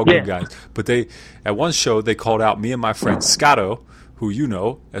much all good guys. But at one show, they called out me and my friend Scotto, who you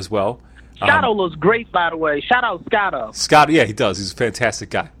know as well. Scotto looks great, by the way. Shout out Scotto. Scott, yeah, he does. He's a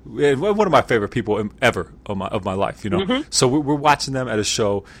fantastic guy. One of my favorite people ever of my life, you know. Mm-hmm. So we're watching them at a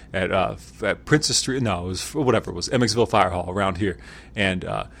show at Princess Street. No, it was whatever. It was Emmetsville Fire Hall around here, and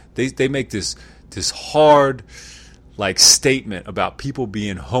they make this hard like statement about people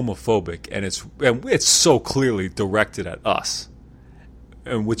being homophobic, and it's so clearly directed at us,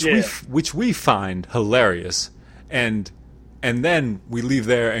 and which we find hilarious, and then we leave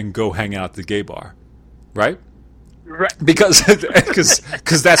there and go hang out at the gay bar, right? Right. Because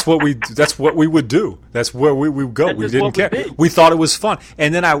that's what we would do. That's where we would go. We didn't care. We thought it was fun.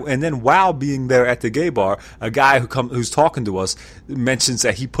 And then while being there at the gay bar, a guy who's talking to us mentions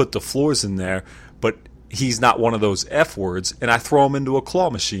that he put the floors in there, but he's not one of those F words, and I throw him into a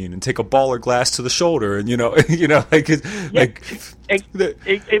claw machine and take a baller glass to the shoulder, and it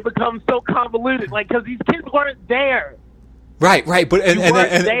becomes so convoluted, like because these kids weren't there. Right, but and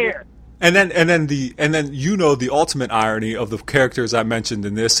there. And then you know the ultimate irony of the characters I mentioned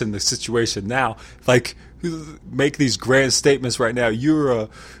in this and the situation now, like make these grand statements right now. You're a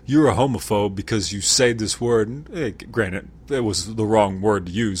homophobe because you say this word. And, granted, it was the wrong word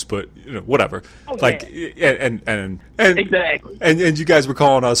to use, but whatever. Oh, like yeah. and exactly. And you guys were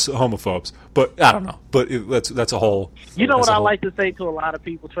calling us homophobes, but I don't know. But that's a whole. You know what I like to say to a lot of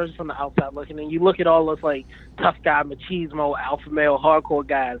people, especially from the outside looking in. You look at all those like tough guy, machismo, alpha male, hardcore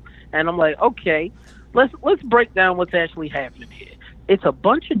guys, and I'm like, okay, let's break down what's actually happening here. It's a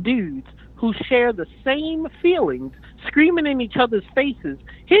bunch of dudes who share the same feelings, screaming in each other's faces,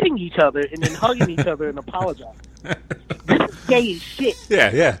 hitting each other, and then hugging each other and apologizing. This is gay as shit.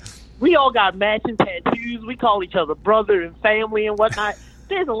 Yeah. We all got matching tattoos. We call each other brother and family and whatnot.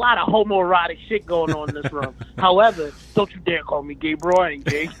 There's a lot of homoerotic shit going on in this room. However, don't you dare call me gay, bro. I ain't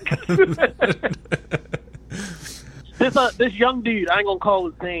gay. This young dude, I ain't gonna call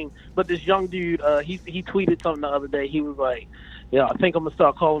his name, but this young dude, he tweeted something the other day. He was like, "Yeah, I think I'm gonna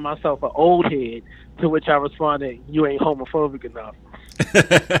start calling myself an old head." To which I responded, "You ain't homophobic enough."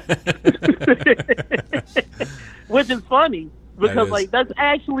 Which is funny because like that's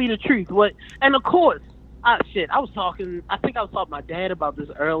actually the truth. And of course, I was talking to my dad about this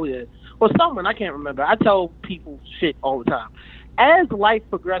earlier, or someone, I can't remember. I tell people shit all the time. As life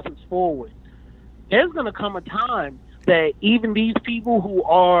progresses forward, there's gonna come a time that even these people who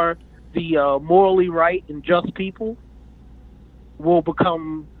are the morally right and just people will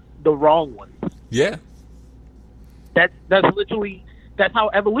become the wrong ones. Yeah. That's how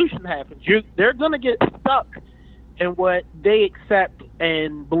evolution happens. They're gonna get stuck in what they accept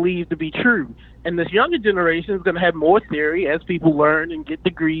and believe to be true. And this younger generation is gonna have more theory as people learn and get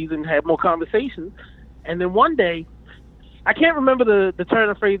degrees and have more conversations. And then one day, I can't remember the turn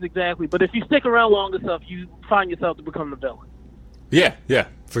of phrase exactly, but if you stick around long enough, you find yourself to become the villain. Yeah,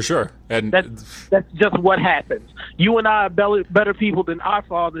 for sure. And that's just what happens. You and I are better people than our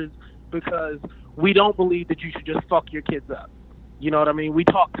fathers because we don't believe that you should just fuck your kids up. You know what I mean? We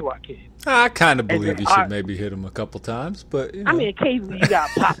talk to our kids. I kind of believe you should maybe hit them a couple times, but you know. I mean, occasionally you got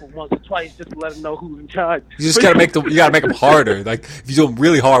to pop them once or twice just to let them know who's in charge. You just got to make them harder. Like if you do them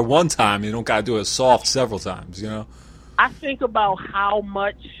really hard one time, you don't got to do it soft several times. You know. I think about how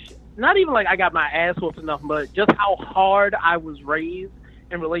much, not even like I got my ass whooped enough, but just how hard I was raised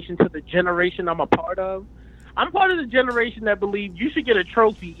in relation to the generation I'm a part of. I'm part of the generation that believed you should get a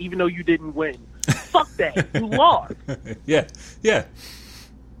trophy even though you didn't win. Fuck that. You lost. Yeah.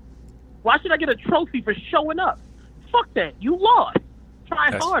 Why should I get a trophy for showing up? Fuck that. You lost.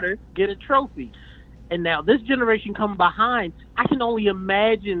 Try harder, get a trophy. And now this generation coming behind, I can only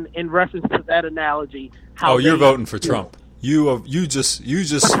imagine in reference to that analogy how you're voting for Trump. You just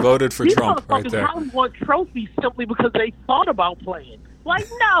voted for Trump right there. Probably want trophies simply because they thought about playing. Like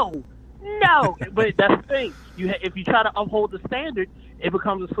no. But that's the thing. If you try to uphold the standard, it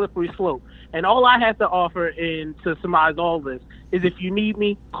becomes a slippery slope. And all I have to offer, and to surmise all this, is if you need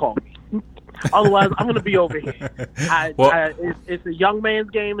me, call me. Otherwise, I'm going to be over here. It's a young man's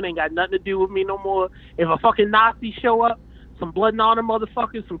game and ain't got nothing to do with me no more. If a fucking Nazi show up, some blood and honor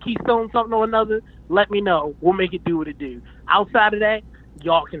motherfuckers, some Keystone something or another, let me know. We'll make it do what it do. Outside of that,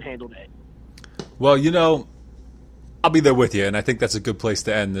 y'all can handle that. Well, you know, I'll be there with you, and I think that's a good place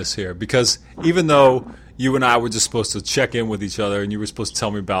to end this here. Because even though you and I were just supposed to check in with each other, and you were supposed to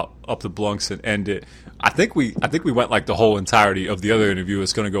tell me about Up the Blunks and end it, I think we went like the whole entirety of the other interview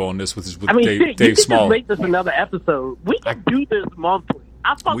that's going to go on this with Dave Small. Just make this another episode. We can do this monthly.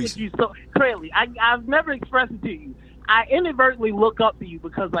 I fuck with you so clearly. I've never expressed it to you. I inadvertently look up to you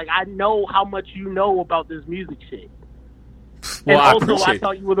because like I know how much you know about this music shit. Well, and also, I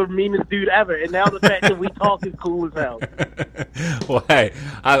thought you were the meanest dude ever, and now the fact that we talk is cool as hell. Well, hey,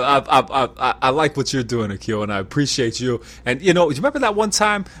 I like what you're doing, Akil, and I appreciate you. And you know, you remember that one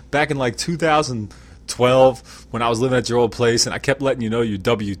time back in like 2012 when I was living at your old place, and I kept letting you know your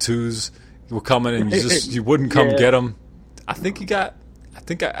W-2s were coming, and you wouldn't come get them. I think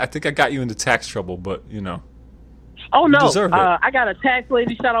I got you into tax trouble, but you know. Oh no! Deserve it. I got a tax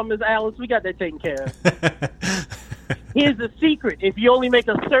lady. Shout out Miss Alice. We got that taken care of. Here's the secret: if you only make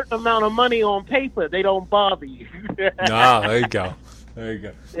a certain amount of money on paper, they don't bother you. There you go. All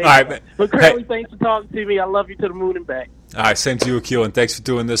right, man. But Curly, thanks for talking to me. I love you to the moon and back. All right, same to you, Akil, and thanks for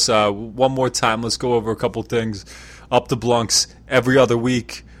doing this. One more time, let's go over a couple things. Up the Blunks every other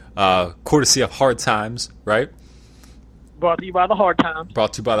week, courtesy of Hard Times, right? Brought to you by the Hard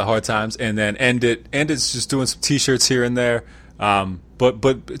Times. And then End It's just doing some T-shirts here and there.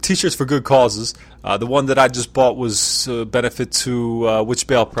 But T-shirts for good causes. The one that I just bought was a benefit to which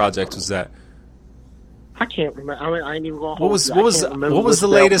bail project was that? I can't remember. I ain't even going to What was the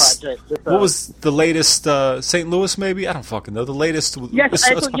latest? What was the latest? St. Louis, maybe? I don't fucking know. The latest. Yes,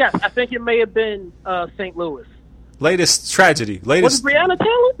 actually, yes. I think it may have been St. Louis. Latest tragedy. Was it Breonna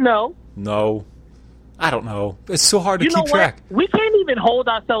Taylor? No. I don't know. It's so hard to keep track. We can't even hold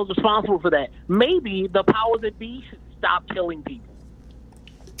ourselves responsible for that. Maybe the powers that be should stop killing people.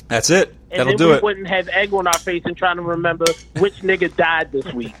 That's it. That'll do it. And then we wouldn't have egg on our face and trying to remember which nigga died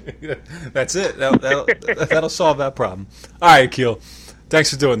this week. That's it. That'll solve that problem. All right, Akil.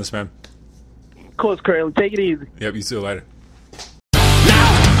 Thanks for doing this, man. Of course, Curly. Take it easy. Yep, you too. Later. No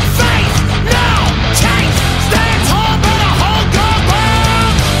faith, no change, stands home.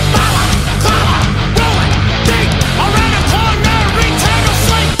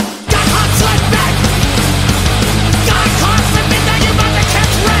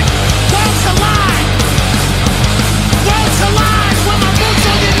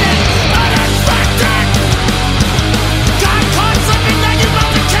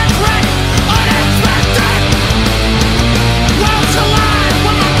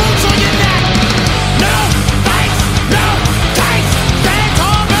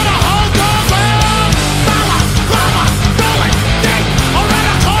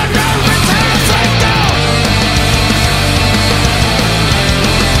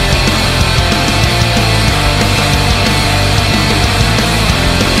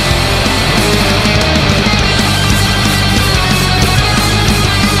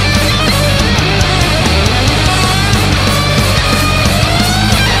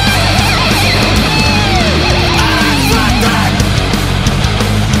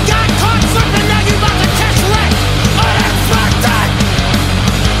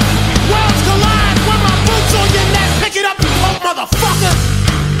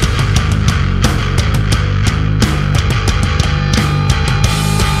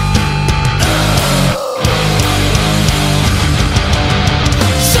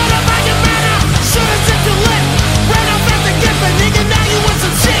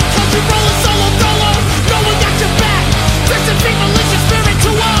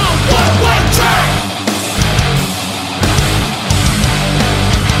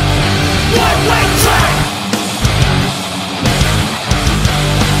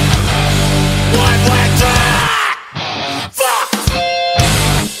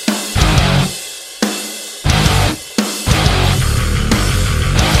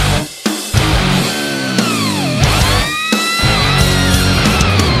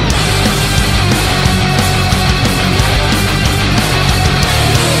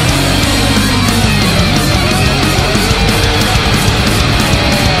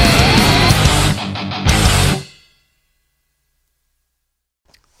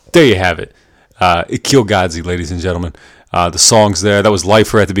 there you have it. Akil Gadzi, ladies and gentlemen. The songs there, that was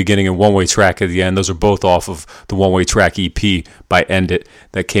Lifer at the beginning and One Way Track at the end. Those are both off of the One Way Track EP by End It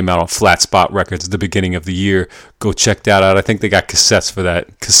that came out on Flat Spot Records at the beginning of the year. Go check that out. I think they got cassettes for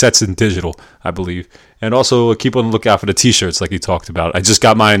that. Cassettes and digital, I believe. And also keep on the lookout for the t-shirts like you talked about. I just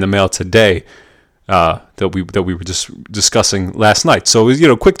got mine in the mail today. That we were just discussing last night. So,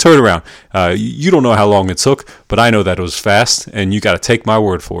 quick turnaround. You don't know how long it took, but I know that it was fast, and you got to take my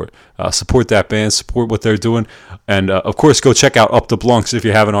word for it. Support that band, support what they're doing, and of course, go check out Up the Blunks if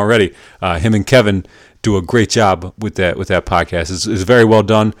you haven't already. Him and Kevin do a great job with that podcast. It's very well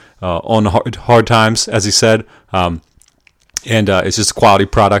done on hard times, as he said. And it's just a quality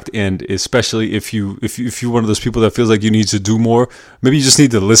product, and especially if you're one of those people that feels like you need to do more, maybe you just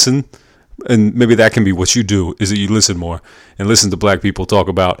need to listen. And maybe that can be what you do, is that you listen more and listen to black people talk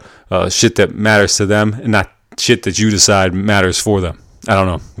about shit that matters to them and not shit that you decide matters for them. I don't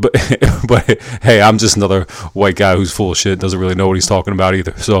know. But hey, I'm just another white guy who's full of shit, doesn't really know what he's talking about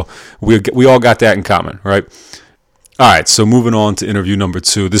either. So we all got that in common, right? All right, so moving on to interview number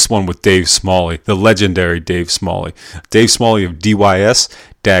 2. This one with Dave Smalley, the legendary Dave Smalley. Dave Smalley of DYS,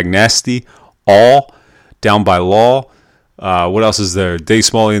 Dag Nasty, All, Down by Law. What else is there? Dave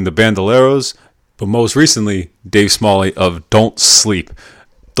Smalley and the Bandoleros. But most recently, Dave Smalley of Don't Sleep.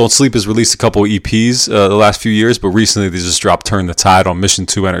 Don't Sleep has released a couple EPs the last few years, but recently they just dropped Turn the Tide on Mission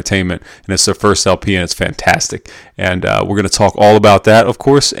 2 Entertainment, and it's their first LP, and it's fantastic. And we're going to talk all about that, of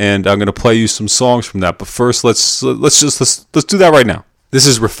course, and I'm going to play you some songs from that. But first, let's do that right now. This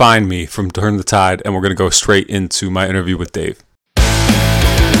is Refine Me from Turn the Tide, and we're going to go straight into my interview with Dave.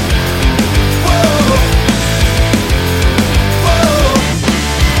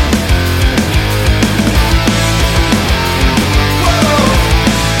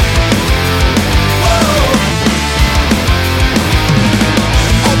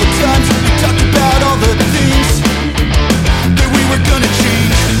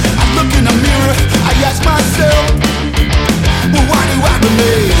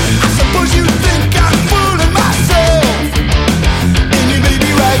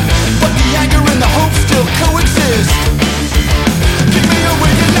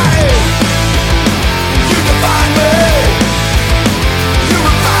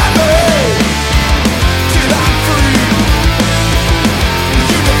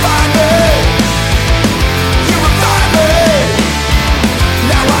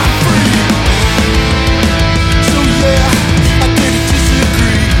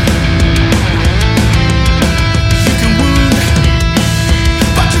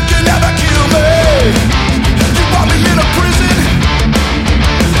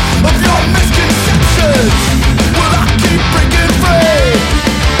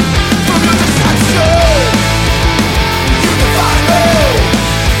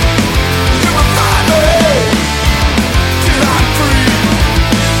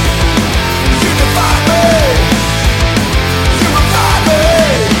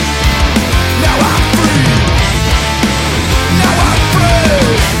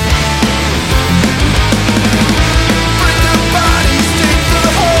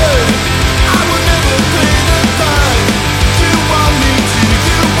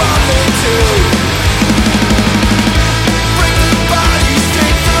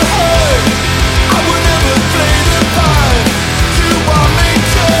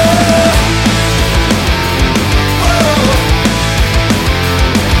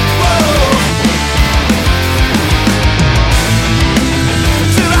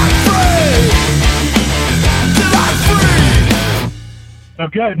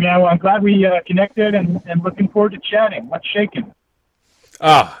 Good, man. Well, I'm glad we connected and looking forward to chatting. What's shaking?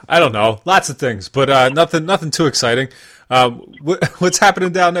 I don't know. Lots of things, but nothing too exciting. What's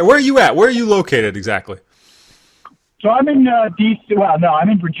happening down there? Where are you at? Where are you located exactly? So I'm in D.C. Well, no, I'm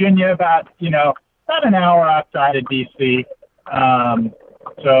in Virginia, about an hour outside of D.C.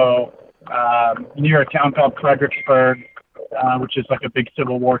 Near a town called Fredericksburg, which is like a big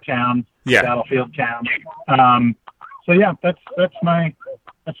Civil War town, battlefield town. So yeah, that's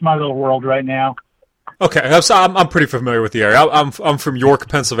my little world right now. Okay, I'm pretty familiar with the area. I'm from York,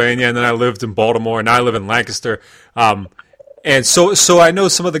 Pennsylvania, and then I lived in Baltimore, and now I live in Lancaster. And so I know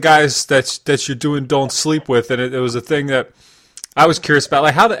some of the guys that you're doing Don't Sleep with, and it was a thing that I was curious about.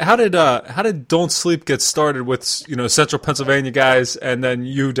 Like how did Don't Sleep get started with Central Pennsylvania guys, and then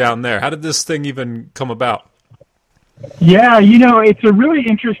you down there? How did this thing even come about? Yeah, it's a really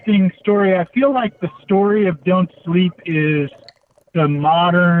interesting story. I feel like the story of Don't Sleep is the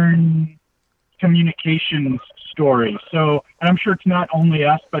modern communications story. So, and I'm sure it's not only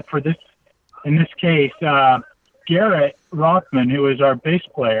us, but in this case, Garrett Rothman, who was our bass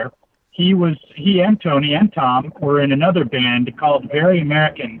player, he and Tony and Tom were in another band called Very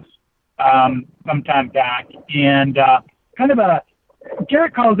Americans some time back, and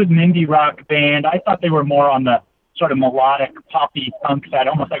Garrett calls it an indie rock band. I thought they were more on the sort of melodic poppy punk side,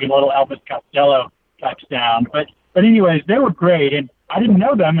 almost like a little Elvis Costello type sound. But anyways, they were great, and I didn't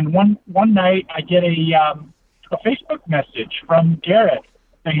know them. And one night I get a Facebook message from Garrett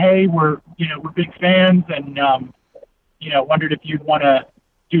saying, "Hey, we're big fans, and wondered if you'd want to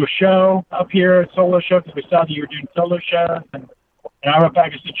do a show up here, a solo show, because we saw that you were doing solo shows." And I wrote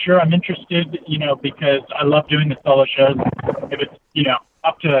back, I said, "Sure, I'm interested, because I love doing the solo shows. If it's,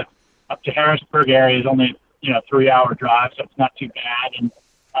 up to Harrisburg area is only, 3-hour drive, so it's not too bad. And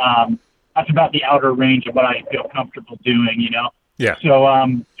that's about the outer range of what I feel comfortable doing, Yeah. So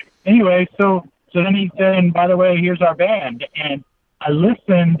anyway, so then he said, "And by the way, here's our band." And I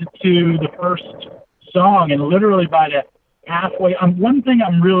listened to the first song, and literally by the halfway, one thing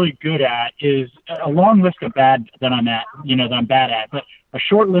I'm really good at is a long list of bad that I'm bad at, but a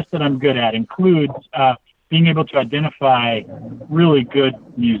short list that I'm good at includes being able to identify really good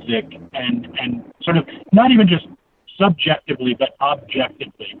music and sort of not even just subjectively, but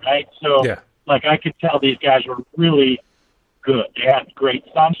objectively, right? So, like, I could tell these guys were really good. They had great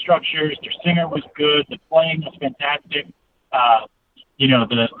song structures. Their singer was good. The playing was fantastic. The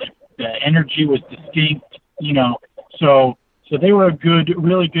energy was distinct. So they were a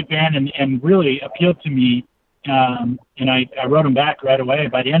really good band, and really appealed to me. And I wrote them back right away.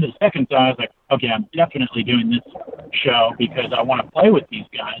 By the end of the second song, I was like, okay, I'm definitely doing this show because I want to play with these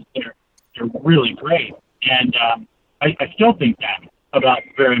guys. They're really great. And I still think that about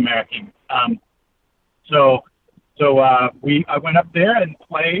Very American. So I went up there and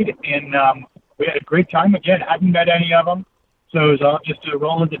played, and we had a great time. Again, I hadn't met any of them, so it was all just a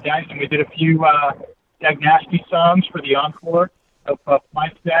roll of the dice, and we did a few Dag Nasty songs for the encore of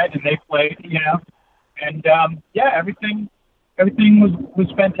my set, and they played, and everything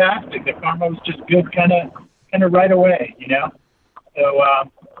was fantastic. The karma was just good, kind of right away,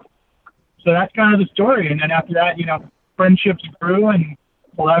 So that's kind of the story. And then after that, friendships grew and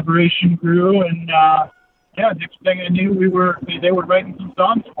collaboration grew, and next thing I knew, they were writing some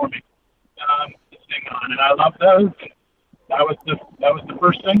songs for me to sing on, and I love those. That was the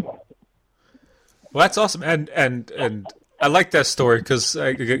first thing. Well, that's awesome, and I like that story because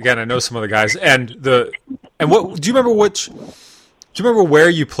again, I know some of the guys, and what do you remember? Do you remember where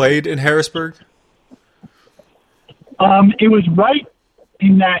you played in Harrisburg? It was right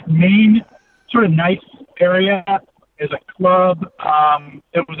in that main sort of nice area. There's a club.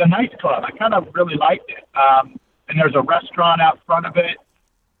 It was a nice club. I kind of really liked it. And there's a restaurant out front of it.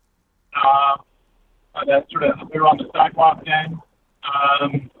 We were on the sidewalk then.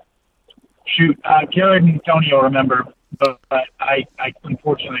 Garrett and Tony will remember, but I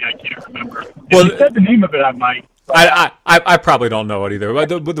unfortunately I can't remember. If you said the name of it, I might. I probably don't know it either.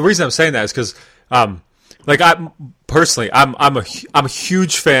 But the reason I'm saying that is because, I'm a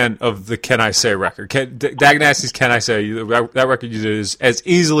huge fan of the Can I Say record. Dag Nasty's Can I Say, that record you did has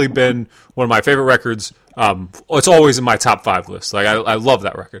easily been one of my favorite records. It's always in my top 5 list. Like I love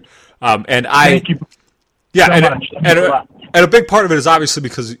that record. Thank you. Yeah, and a big part of it is obviously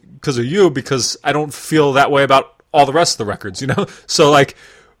because of you, because I don't feel that way about all the rest of the records, So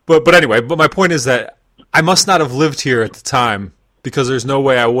but anyway, but my point is that I must not have lived here at the time, because there's no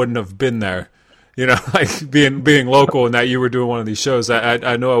way I wouldn't have been there, like being local, and that you were doing one of these shows.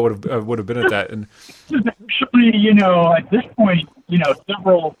 I know I would have been at that. And actually, at this point,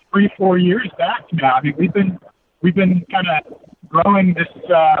 several 3-4 years back now. I mean, we've been kind of growing this,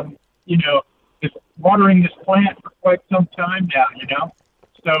 this watering this plant for quite some time now,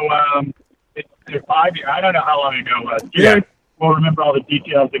 So it's 5 years. I don't know how long ago it was. Jared will remember all the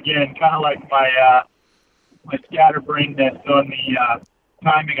details again, kind of like my scatterbrainness on the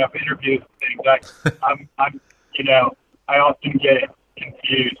timing of interviews and things. I often get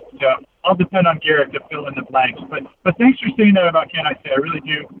confused. So I'll depend on Garrett to fill in the blanks. But thanks for saying that about Can I Say. I really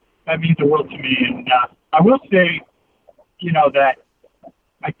do. That means the world to me. And I will say, that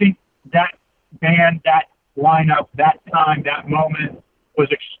I think that band, that lineup, that time, that moment was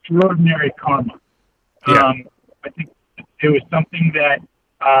extraordinary karma. Yeah. I think it was something that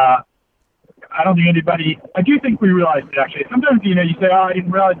I don't think anybody. I do think we realized it, actually. Sometimes you say, "Oh, I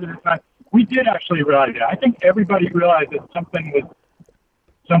didn't realize it at the time." We did actually realize it. I think everybody realized that something was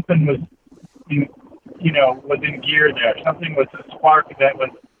in gear there. Something was a spark that was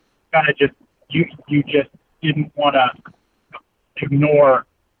kind of just you just didn't want to ignore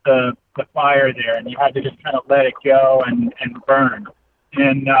the fire there, and you had to just kind of let it go and burn.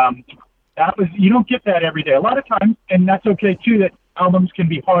 And that was, you don't get that every day. A lot of times, and that's okay too, that albums can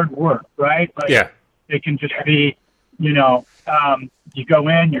be hard work, right? Like, Yeah. they can just be, you know, you go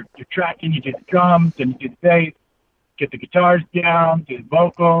in, you're tracking, you do the drums, and you do the bass, get the guitars down, do the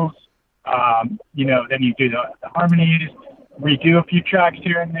vocals, you know, then you do the harmonies, redo a few tracks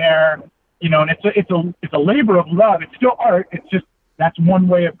here and there, you know, and it's a labor of love. It's still art. It's just, that's one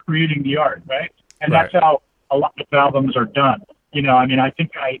way of creating the art, right? And Right. that's how a lot of albums are done. You know, I mean, I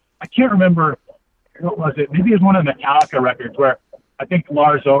think I can't remember, what was it? Maybe it was one of the Metallica records where I think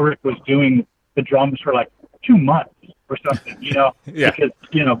Lars Ulrich was doing the drums for like 2 months or something, you know, Yeah. because,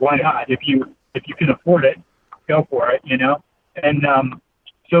 you know, why not? If you can afford it, go for it, you know? And,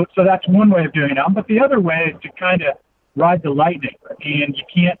 so that's one way of doing it. But the other way is to kind of ride the lightning, and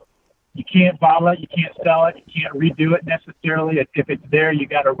you can't bottle it, you can't sell it, you can't redo it necessarily. If it's there, you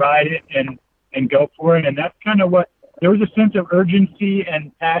got to ride it and go for it. And that's kind of what, there was a sense of urgency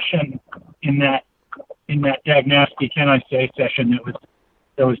and passion in that Dag Nasty Can I Say session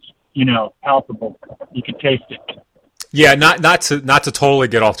that was, you know, palpable. You could taste it. Yeah, not to totally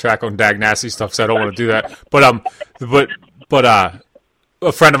get off track on Dag Nasty stuff, so I don't want to do that. But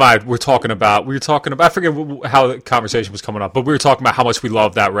a friend of mine, we were talking about, I forget how the conversation was coming up, but we were talking about how much we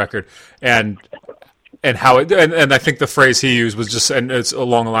love that record and how it, and I think the phrase he used was just, and it's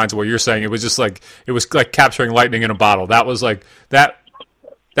along the lines of what you're saying, it was just like, it was like capturing lightning in a bottle. That was like, that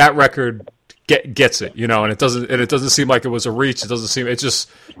record gets it, you know, and it doesn't seem like it was a reach. It doesn't seem,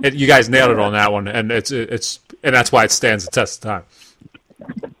 you guys nailed it on that one, and and that's why it stands the test of time.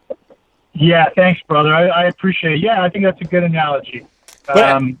 Yeah, thanks, brother. I appreciate it. Yeah, I think that's a good analogy.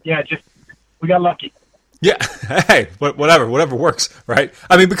 Just, we got lucky. Yeah, hey, whatever works, right?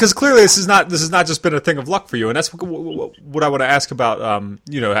 I mean, because clearly this has not just been a thing of luck for you, and that's what I want to ask about.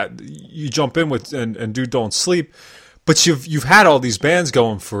 You know, you jump in with and do Don't Sleep, but you've had all these bands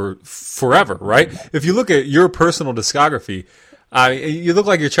going for forever, right? If you look at your personal discography, you look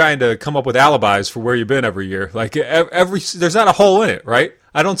like you're trying to come up with alibis for where you've been every year. Like there's not a hole in it, right?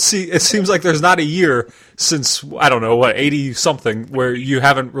 I don't see. It seems like there's not a year since, I don't know, 80 something, where you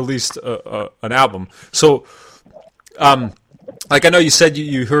haven't released an album. So, like, I know you said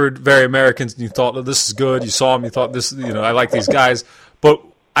you heard Very Americans and you thought, oh, this is good. You saw them, you thought this, you know, I like these guys. But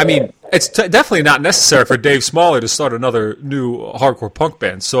I mean, it's definitely not necessary for Dave Smalley to start another new hardcore punk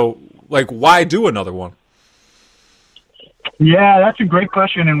band. So, like, why do another one? Yeah, that's a great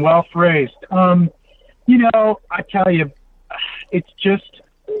question and well phrased. You know, I tell you, it's just,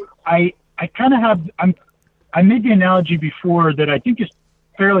 I kind of have, I made the analogy before that I think is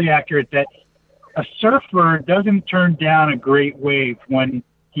fairly accurate, that a surfer doesn't turn down a great wave when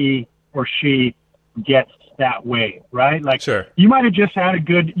he or she gets that wave, right? Like, sure. You might have just,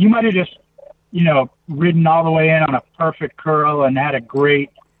 you know, ridden all the way in on a perfect curl and had a great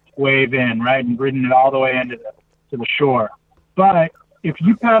wave in, right? And ridden it all the way into to the shore. But if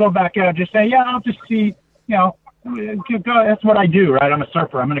you paddle back out, just say, yeah, I'll just see, you know, that's what I do, right? I'm a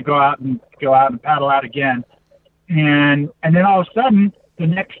surfer. I'm going to go out and paddle out again. And then all of a sudden, the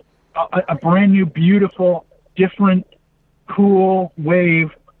next, a brand new, beautiful, different, cool wave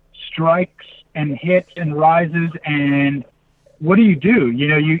strikes and hits and rises. And what do? You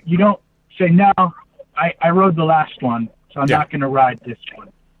know, you don't say, no, I rode the last one, so I'm not going to ride this one.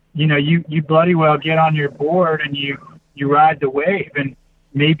 You know, you bloody well get on your board and you ride the wave, and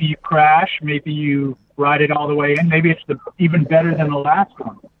maybe you crash, maybe you ride it all the way in, maybe it's even better than the last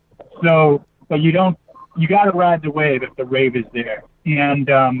one. So, but you got to ride the wave if the wave is there. And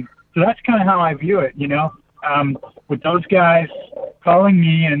so that's kind of how I view it, you know, with those guys calling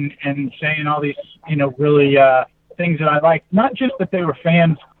me and saying all these, you know, really things that I like, not just that they were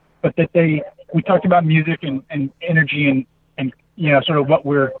fans, but that we talked about music and energy and, you know, sort of what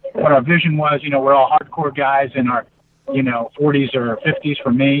our vision was. You know, we're all hardcore guys in our, you know, 40s or 50s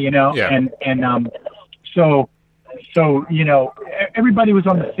for me, you know, so, you know, everybody was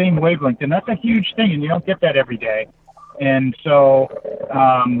on the same wavelength, and that's a huge thing, and you don't get that every day. And so,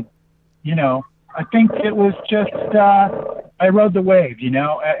 you know, I think it was just, I rode the wave, you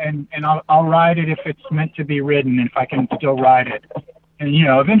know, and I'll ride it if it's meant to be ridden, if I can still ride it. And, you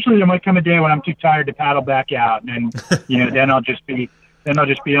know, eventually there might come a day when I'm too tired to paddle back out, and, you know, then I'll just be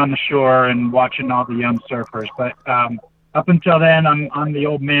on the shore and watching all the young surfers. But up until then, I'm the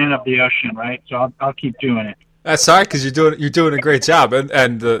old man of the ocean, right? So I'll keep doing it. That's all right, because you're doing a great job,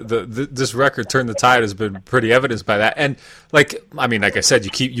 and this record, Turn the Tide, has been pretty evidenced by that. And like I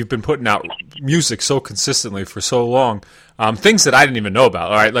said, you've been putting out music so consistently for so long, things that I didn't even know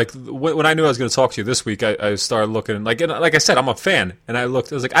about. All right, like when I knew I was going to talk to you this week, I started looking, and like I said, I'm a fan, and I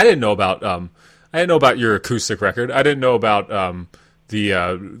was like, I didn't know about your acoustic record. I didn't know about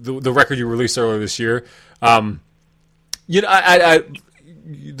the record you released earlier this year. I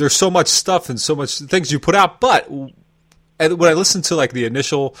there's so much stuff and so much things you put out, but when I listen to like the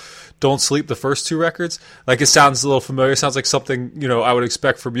initial Don't Sleep, the first two records, like it sounds a little familiar. It sounds like something, I would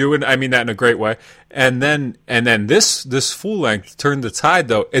expect from you, and I mean that in a great way. And then this full length, Turn the Tide,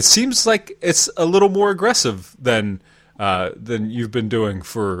 though, it seems like it's a little more aggressive than you've been doing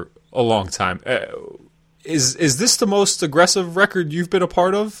for a long time. Is this the most aggressive record you've been a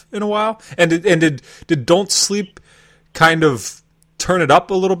part of in a while? And did Don't Sleep kind of turn it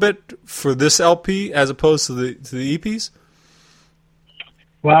up a little bit for this LP as opposed to the EPs?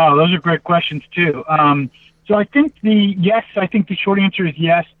 Wow, those are great questions too. So I think the short answer is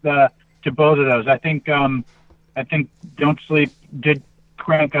yes to both of those. I think Don't Sleep did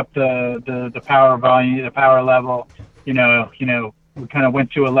crank up the power volume, the power level. We kind of went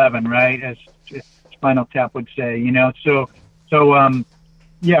to 11, right, as Spinal Tap would say. Yeah,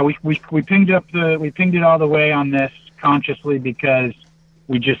 we pinged it all the way on this consciously because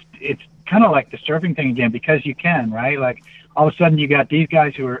it's kind of like the surfing thing again, because you can, right? Like all of a sudden you got these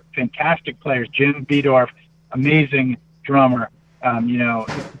guys who are fantastic players. Jim Bedorf, amazing drummer.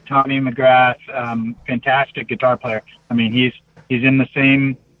 Tommy McGrath, fantastic guitar player. I mean, he's in the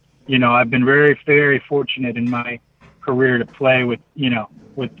same, I've been very, very fortunate in my career to play with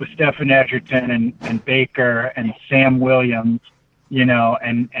Stephen Edgerton and Baker and Sam Williams,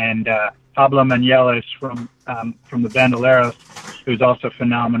 and Pablo Manielos from the Bandoleros, who's also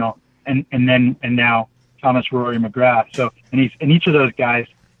phenomenal, and now Thomas Rory McGrath. So and each of those guys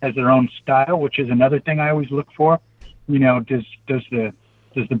has their own style, which is another thing I always look for. Does the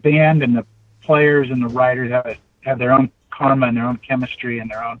band and the players and the writers have their own karma and their own chemistry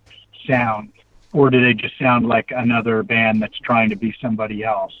and their own sound, or do they just sound like another band that's trying to be somebody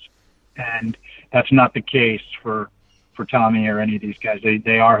else? And that's not the case for Tommy or any of these guys.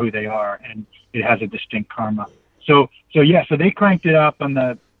 They are who they are, and it has a distinct karma. So they cranked it up on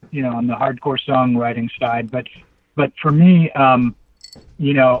the on the hardcore songwriting side, but for me, it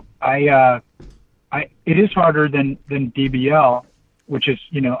is harder than DBL, which is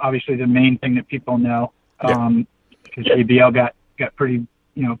obviously the main thing that people know, because DBL got pretty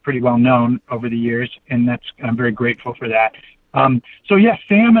well known over the years, and I'm very grateful for that. Sam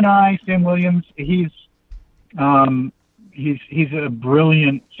Williams, he's a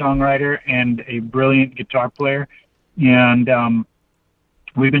brilliant songwriter and a brilliant guitar player, and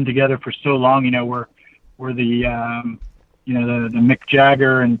we've been together for so long. We're the the Mick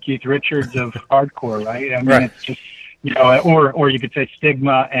Jagger and Keith Richards of hardcore, right? I mean, right. It's just or you could say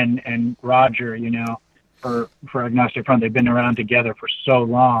Stigma and Roger, for Agnostic Front. They've been around together for so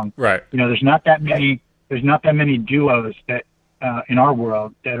long, right? There's not that many duos that in our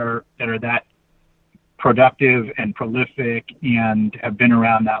world that are that productive and prolific and have been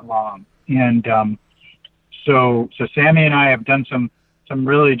around that long. And so Sammy and I have done some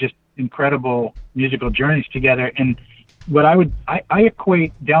really just incredible musical journeys together. And what I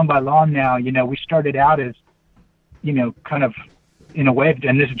equate Down by Law now, we started out as, kind of in a way,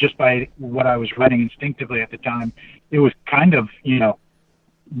 and this is just by what I was writing instinctively at the time, it was kind of,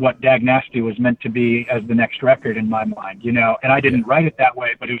 what Dag Nasty was meant to be as the next record in my mind, and I didn't write it that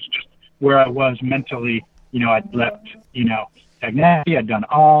way, but it was just where I was mentally. I'd left, Dag Nasty, I'd done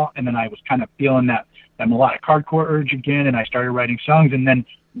All, and then I was kind of feeling that melodic hardcore urge again, and I started writing songs, and then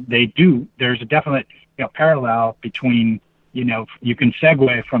there's a definite, parallel between, you can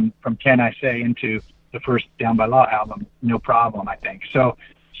segue from Can I Say into the first Down by Law album, no problem, I think. So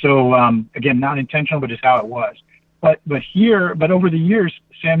again, not intentional, but just how it was. But over the years,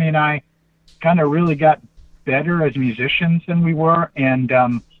 Sammy and I kind of really got better as musicians than we were, and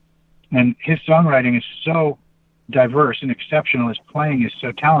his songwriting is so diverse and exceptional. His playing is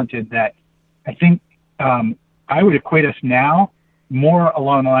so talented that I think I would equate us now more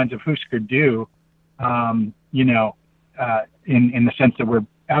along the lines of Husker Du, in the sense that we're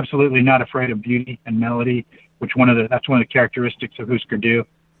absolutely not afraid of beauty and melody, which that's one of the characteristics of Husker Du,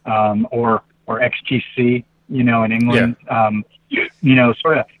 or XTC, in England. Yeah.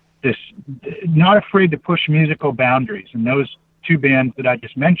 Sort of this, not afraid to push musical boundaries. And those two bands that I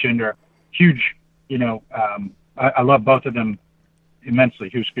just mentioned are huge. I love both of them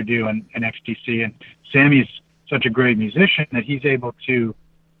immensely, Husker Du and XTC. And Sammy's such a great musician that he's able to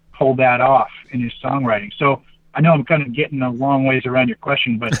pull that off in his songwriting. So I know I'm kind of getting a long ways around your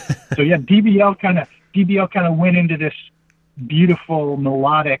question, but so yeah, DBL kind of went into this beautiful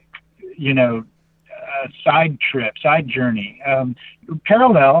melodic, side journey,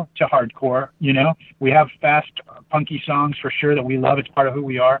 parallel to hardcore. We have fast, punky songs for sure that we love. It's part of who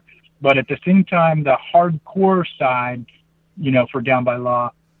we are. But at the same time, the hardcore side for Down by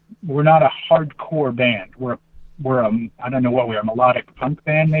Law, we're not a hardcore band. We're I don't know what we are, a melodic punk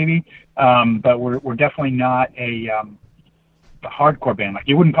band maybe, but we're definitely not a hardcore band. Like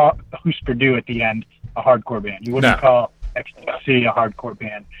you wouldn't call Husker Purdue at the end a hardcore band. You wouldn't call XTC a hardcore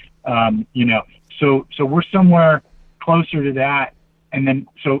band. So we're somewhere closer to that. And then,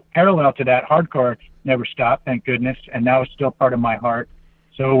 so parallel to that, hardcore never stopped, thank goodness. And that was still part of my heart.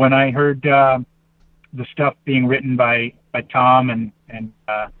 So when I heard the stuff being written by Tom and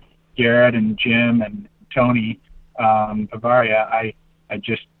Garrett and Jim and Tony Bavaria,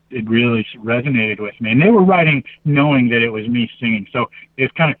 it really resonated with me. And they were writing knowing that it was me singing. So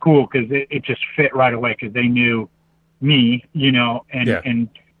it's kind of cool because it just fit right away because they knew me, and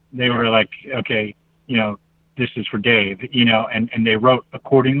they were like, okay, this is for Dave, and they wrote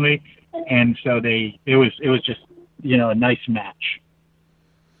accordingly. And so it was just, a nice match.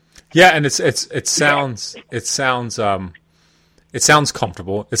 Yeah. And it sounds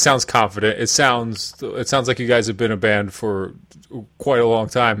comfortable. It sounds confident. It sounds like you guys have been a band for quite a long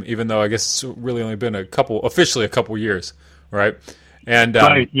time, even though I guess it's really only been officially a couple years, right? And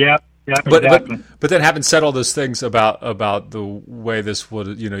right, yeah, but exactly. but then having said all those things about the way this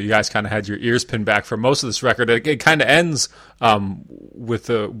would, you guys kind of had your ears pinned back for most of this record. It kind of ends with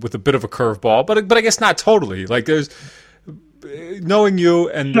a bit of a curveball, but I guess not totally. Like there's. Knowing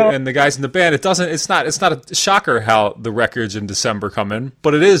you and the guys in the band, it's not a shocker how the records in December come in,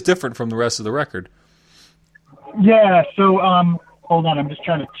 but it is different from the rest of the record. Yeah. So hold on, I'm just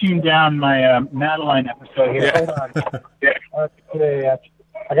trying to tune down my Madeline episode here. Yeah. Hold on.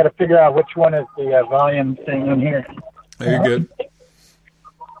 I got to figure out which one is the volume thing in here. You're good.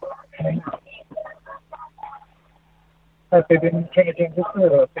 Okay, then can you change this a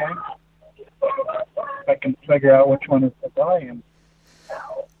little, okay? I can figure out which one is the volume.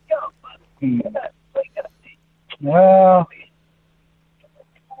 Well,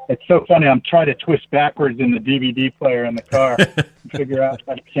 it's so funny. I'm trying to twist backwards in the DVD player in the car and figure out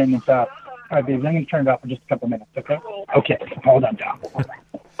how to turn this off. All right, babe, I'm going to turn it off for just a couple minutes, okay? Okay, hold on, Dom.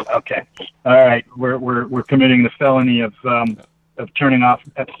 Okay. All right, we're committing the felony of turning off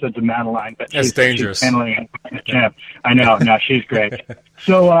episodes of Madeline, but that's dangerous. She's handling it. Yeah, I know. No, she's great.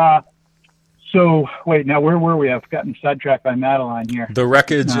 So wait, now where were we? I've gotten sidetracked by Madeline here. The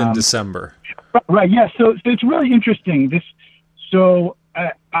wreckage in December. Right. Yeah. So it's really interesting. This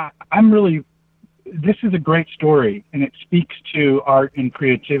is a great story, and it speaks to art and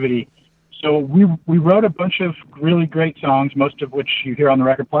creativity. So we wrote a bunch of really great songs, most of which you hear on the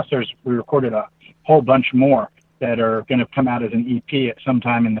record. Plus, we recorded a whole bunch more that are going to come out as an EP at some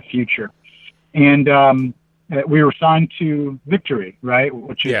time in the future. And we were signed to Victory, right,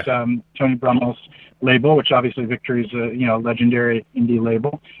 which is Tony Brummel's label, which obviously Victory is a legendary indie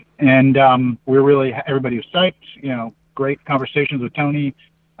label. And everybody was psyched. Great conversations with Tony,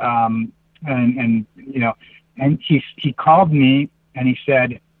 and he called me and he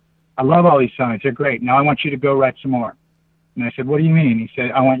said, "I love all these songs. They're great. Now I want you to go write some more." And I said, "What do you mean?" He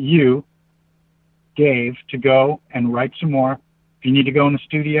said, "I want you, Dave, to go and write some more. If you need to go in the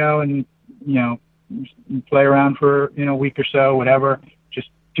studio and play around for a week or so, whatever, just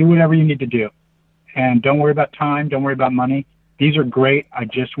do whatever you need to do, and don't worry about time, don't worry about money. These are great. I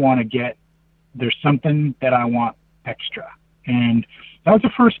just want to there's something that I want extra." And that was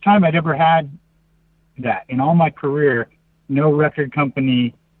the first time I'd ever had that in all my career. No record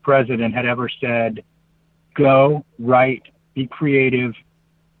company president had ever said, "Go write, be creative.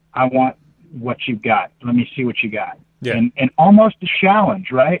 I want what you've got. Let me see what you got." Yeah. And almost a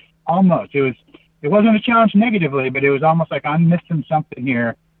challenge, right? Almost. It wasn't a challenge negatively, but it was almost like I'm missing something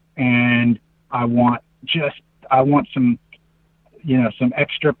here, and I want some, some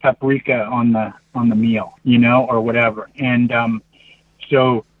extra paprika on the meal, or whatever. And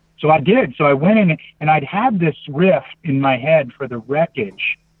so I did. So I went in and I'd had this riff in my head for the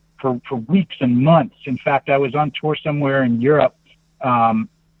wreckage for weeks and months. In fact, I was on tour somewhere in Europe, and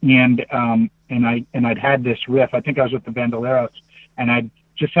I'd had this riff. I think I was with the Bandoleros, and I'd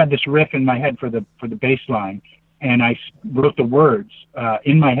just had this riff in my head for the bass line, and I wrote the words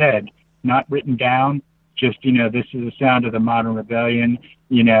in my head, not written down. Just this is the sound of the modern rebellion.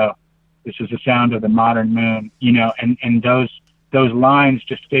 This is the sound of the modern moon. And those lines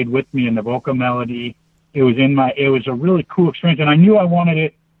just stayed with me in the vocal melody. It was a really cool experience, and I knew I wanted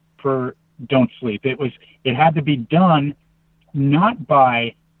it for Don't Sleep. It had to be done not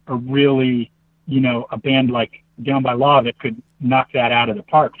by a really a band like Down by Law that could knock that out of the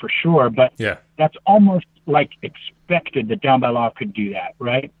park for sure, but that's almost like expected that Down by Law could do that,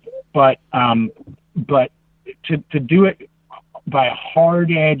 right? But to do it by a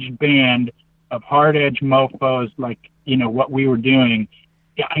hard-edged band hard edge mofos like, you know, what we were doing,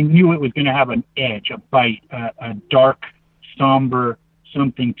 I knew it was going to have an edge, a bite, a dark, somber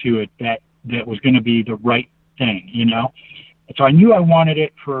something to it that was going to be the right thing, you know? So I knew I wanted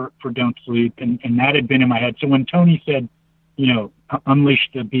it for Don't Sleep, and that had been in my head. So when Tony said, you know, unleash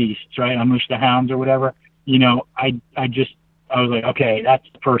the beasts, right? Unleash the hounds or whatever, you know, I was like, okay, that's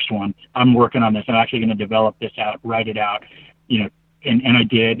the first one. I'm working on this. I'm actually going to develop this out, write it out, you know, and I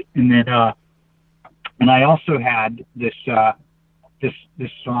did. And then, and I also had this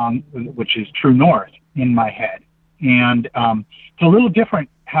song, which is True North, in my head. And it's a little different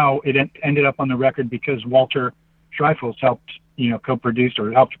how it ended up on the record because Walter Schreifels helped, you know, co-produce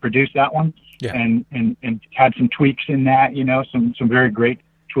or helped produce that one. Yeah. And had some tweaks in that, you know, some very great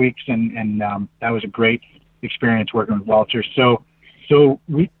tweaks. And that was a great experience working with Walter. So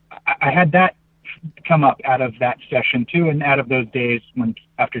I had that come up out of that session too. And out of those days when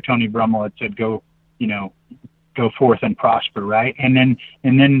after Tony Brummel had said, go forth and prosper. Right. And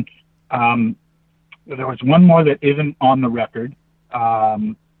then there was one more that isn't on the record.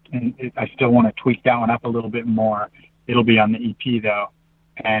 And I still want to tweak that one up a little bit more. It'll be on the EP though,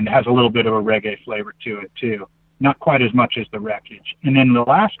 and has a little bit of a reggae flavor to it too. Not quite as much as the Wreckage. And then the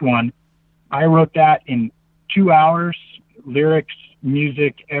last one, I wrote that in 2 hours, lyrics,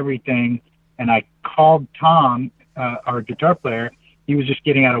 music, everything. And I called Tom, our guitar player. He was just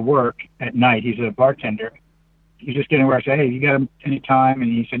getting out of work at night. He's a bartender. He was just getting where I said, hey, you got any time?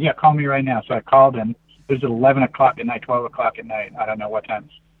 And he said, yeah, call me right now. So I called him. It was at 11 o'clock at night, 12 o'clock at night. I don't know what time.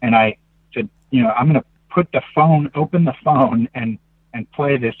 And I said, you know, I'm going to open the phone and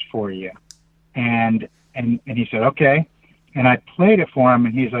play this for you. And he said, okay. And I played it for him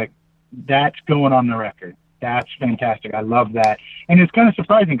and he's like, that's going on the record. That's fantastic. I love that. And it's kind of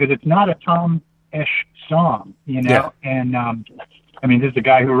surprising because it's not a Tom-ish song, you know? Yeah. And, I mean, this is the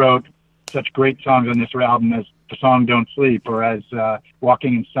guy who wrote such great songs on this album as the song Don't Sleep or as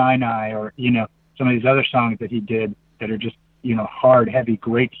Walking in Sinai or, you know, some of these other songs that he did that are just, you know, hard, heavy,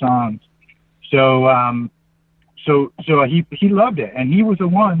 great songs. So he loved it. And he was the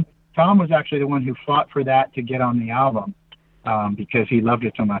one, Tom was actually the one who fought for that to get on the album because he loved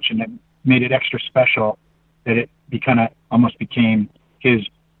it so much. And it made it extra special that it almost became his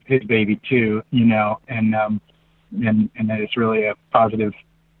baby too, you know, and that it's really a positive,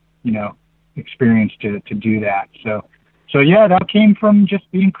 you know, experience to do that. So yeah, that came from just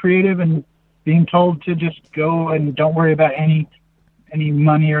being creative and being told to just go and don't worry about any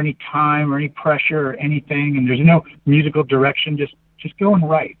money or any time or any pressure or anything. And there's no musical direction, just go and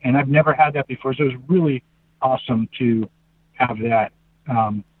write. And I've never had that before. So it was really awesome to have that,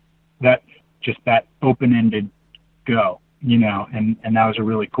 that open-ended go, you know, and that was a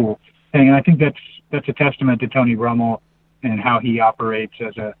really cool thing. And I think that's a testament to Tony Brummel and how he operates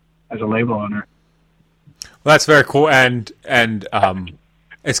as a label owner. Well, that's very cool. And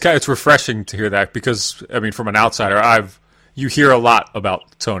it's refreshing to hear that because, I mean, from an outsider, you hear a lot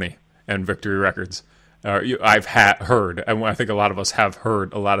about Tony and Victory Records. I've heard, and I think a lot of us have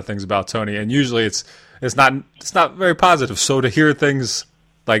heard a lot of things about Tony, and usually it's not very positive. So to hear things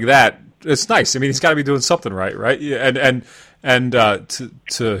like that, it's nice. I mean, he's got to be doing something right? And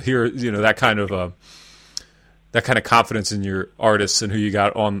to hear, you know, that kind of confidence in your artists and who you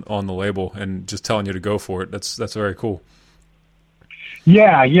got on the label, and just telling you to go for it. That's very cool.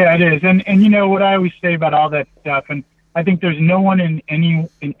 Yeah, it is. And you know what I always say about all that stuff, and I think there's no one in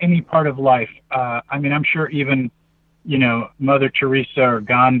any part of life. I mean, I'm sure even, you know, Mother Teresa or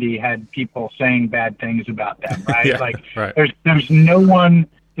Gandhi had people saying bad things about them, right? Yeah, like right. There's no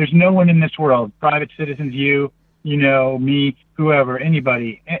one in this world, private citizens, you know, me, whoever,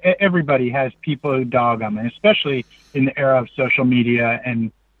 anybody, everybody has people who dog them, and especially in the era of social media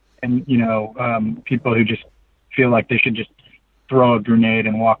and you know, people who just feel like they should just throw a grenade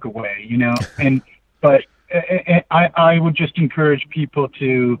and walk away, you know. But I would just encourage people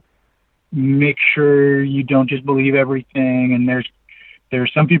to make sure you don't just believe everything. And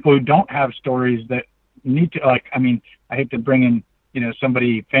there's some people who don't have stories that need to, like, I mean, I hate to bring in, you know,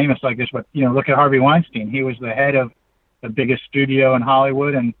 somebody famous like this, but, you know, look at Harvey Weinstein. He was the head of the biggest studio in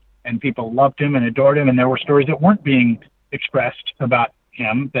Hollywood, and people loved him and adored him. And there were stories that weren't being expressed about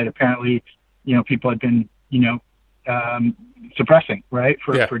him that apparently, you know, people had been, you know, suppressing, right,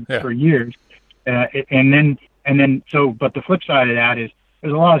 for years. And then, but the flip side of that is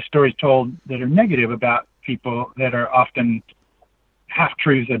there's a lot of stories told that are negative about people that are often half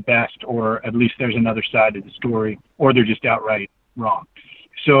truths at best, or at least there's another side to the story, or they're just outright wrong.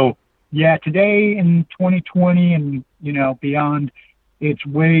 So yeah, today in 2020 and, you know, beyond, it's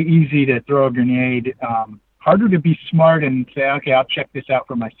way easy to throw a grenade, harder to be smart and say, okay, I'll check this out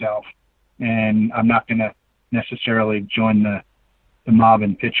for myself and I'm not going to necessarily join the mob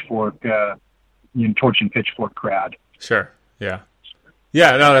and pitchfork, torch and pitchfork crowd. Sure. Yeah.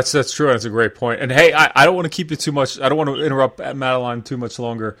 Yeah, no, that's true. That's a great point. And hey, I don't want to keep you too much. I don't want to interrupt Madeline too much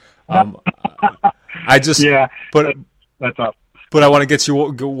longer. I just but that's all. But I want to get you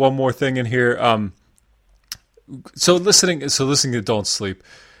one more thing in here. So listening to Don't Sleep,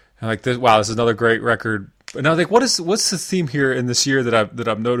 and like this, wow, this is another great record. And I was like, what's the theme here in this year that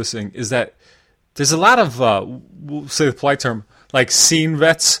I'm noticing is that there's a lot of we'll say the polite term, like scene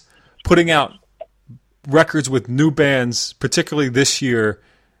vets putting out records with new bands, particularly this year,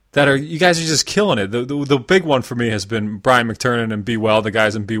 that you guys are just killing it. The big one for me has been Brian McTernan and Be Well, the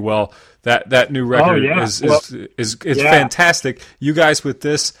guys in Be Well. That new record is fantastic. You guys with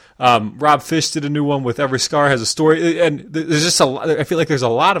this, Rob Fish did a new one with Every Scar Has a Story, and there's just a lot. I feel like there's a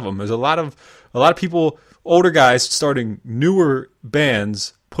lot of them. There's a lot of people, older guys starting newer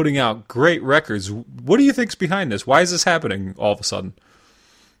bands, putting out great records. What do you think's behind this? Why is this happening all of a sudden?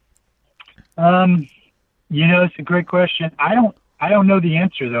 It's a great question. I don't know the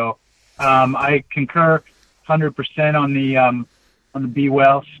answer though. I concur 100% on the Be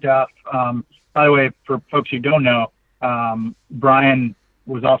Well stuff. By the way, for folks who don't know, Brian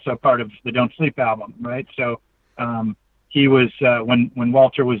was also part of the Don't Sleep album, right? So he was when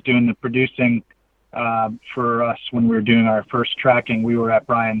Walter was doing the producing for us when we were doing our first tracking. We were at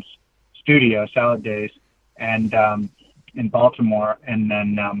Brian's studio, Salad Days, and in Baltimore, and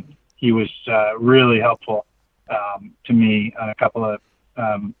then he was really helpful to me on a couple of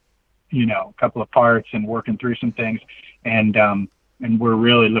parts and working through some things, and we're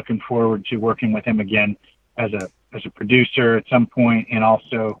really looking forward to working with him again as a producer at some point, and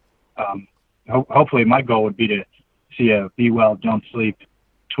also hopefully my goal would be to see a Be Well, Don't Sleep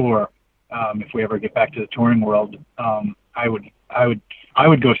tour. If we ever get back to the touring world, I would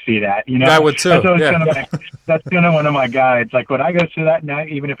go see that. I would too. That's kind of one of my guides. Like when I go to that night,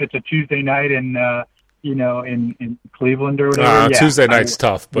 even if it's a Tuesday night in Cleveland or whatever. Tuesday night's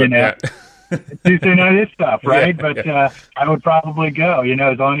tough, but Tuesday night is tough, right? But I would probably go,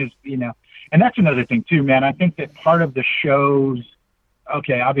 as long as, and that's another thing too, man. I think that part of the shows,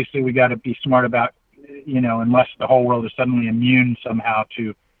 okay, obviously we got to be smart about, unless the whole world is suddenly immune somehow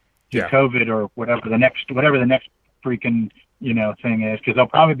to COVID or whatever the next freaking, thing is, because there'll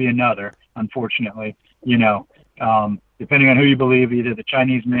probably be another, unfortunately, depending on who you believe, either the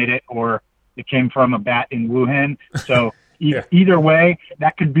Chinese made it or it came from a bat in Wuhan. So either way,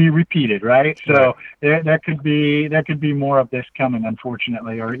 that could be repeated, right? So there could be more of this coming,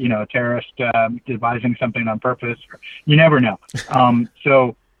 unfortunately, or, a terrorist devising something on purpose. You never know.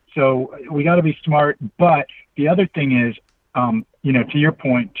 So we got to be smart. But the other thing is, to your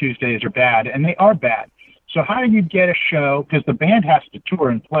point, Tuesdays are bad, and they are bad. So how do you get a show? Because the band has to tour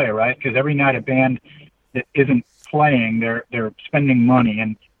and play, right? Because every night a band that isn't playing, they're spending money,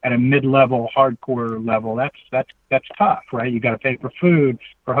 and at a mid-level, hardcore level, that's tough, right? You got to pay for food,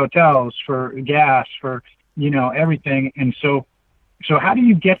 for hotels, for gas, for everything. And so how do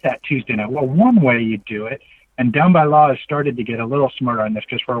you get that Tuesday night? Well, one way you do it, and Down by Law has started to get a little smarter on this,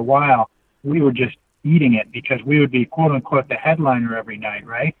 because for a while we were just eating it because we would be quote unquote the headliner every night,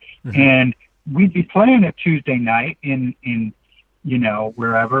 right? Mm-hmm. And we'd be playing a Tuesday night in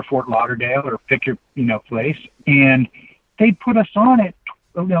wherever, Fort Lauderdale, or pick your place, and they'd put us on at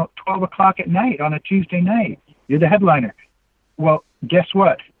 12 o'clock at night on a Tuesday night. You're the headliner. Well, guess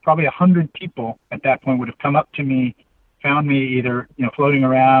what? Probably 100 people at that point would have come up to me, found me either floating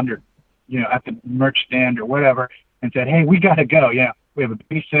around or at the merch stand or whatever, and said, "Hey, we got to go. We have a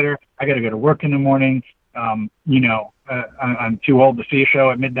babysitter. I got to go to work in the morning. I'm too old to see a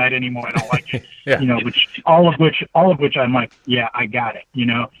show at midnight anymore. I don't like it." All of which I'm like, yeah, I got it.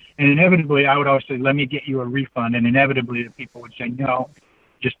 And inevitably I would always say, "Let me get you a refund." And inevitably the people would say, "No,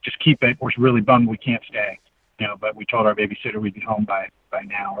 just keep it. We're really bummed we can't stay. But we told our babysitter we'd be home by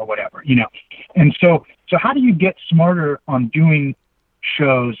now," or whatever. And so how do you get smarter on doing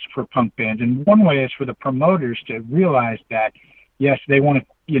shows for punk bands? And one way is for the promoters to realize that, yes, they want to,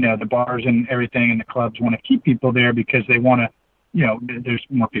 the bars and everything and the clubs want to keep people there because they want to, there's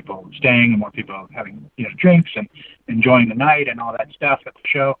more people staying and more people having, drinks and enjoying the night and all that stuff at the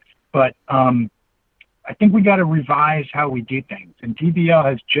show. But I think we got to revise how we do things. And DBL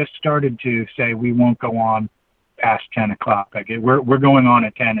has just started to say we won't go on past 10 o'clock. Like we're going on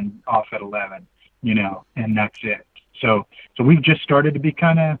at 10 and off at 11, and that's it. So we've just started to be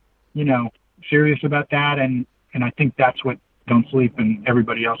kind of, serious about that. And I think that's what Don't Sleep and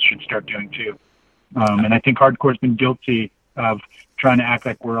everybody else should start doing too. And I think hardcore's been guilty trying to act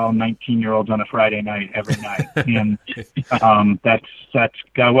like we're all 19-year-olds on a Friday night every night. And that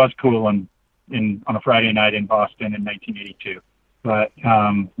was cool on a Friday night in Boston in 1982, but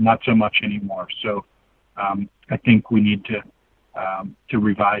not so much anymore. So I think we need to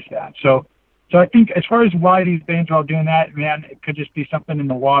revise that. So I think as far as why these bands are all doing that, man, it could just be something in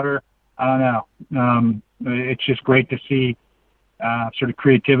the water. I don't know. It's just great to see sort of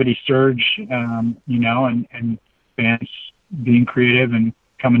creativity surge, and bands being creative and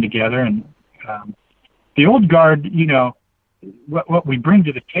coming together. And the old guard, what we bring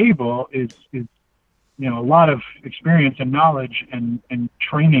to the table is a lot of experience and knowledge and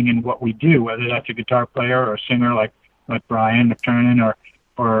training in what we do, whether that's a guitar player or a singer like Brian McTernan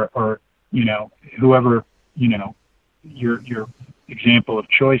or whoever your example of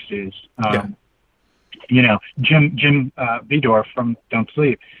choice is. Jim Bedorf from Don't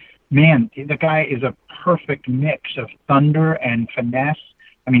Sleep. Man, the guy is a perfect mix of thunder and finesse.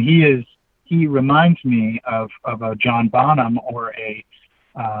 I mean, he reminds me of a John Bonham or a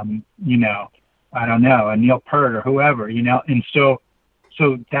I don't know, a Neil Peart or whoever, and so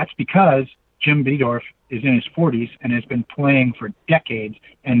that's because Jim Bedorf is in his 40s and has been playing for decades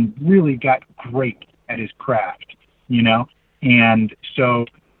and really got great at his craft, and so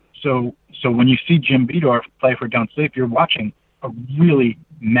when you see Jim Bedorf play for Don't Sleep, you're watching a really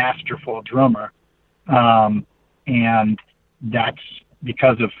masterful drummer, and that's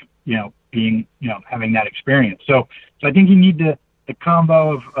because of being having that experience. So I think you need the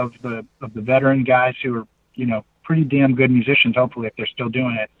combo of the veteran guys who are pretty damn good musicians, hopefully, if they're still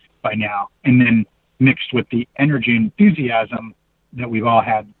doing it by now, and then mixed with the energy and enthusiasm that we've all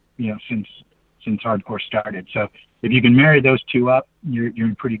had since hardcore started. So if you can marry those two up, you're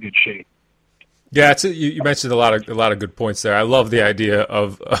in pretty good shape. Yeah, you mentioned a lot of good points there. I love the idea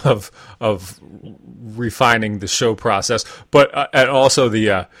of refining the show process, but and also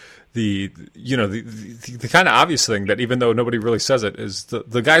the kind of obvious thing that even though nobody really says it is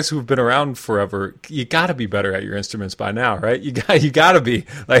the guys who've been around forever, you got to be better at your instruments by now, right? You got to be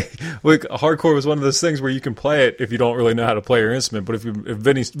like hardcore was one of those things where you can play it if you don't really know how to play your instrument, but if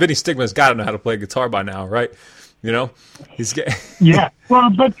Vinny Stigma's got to know how to play guitar by now, right? Yeah. Well,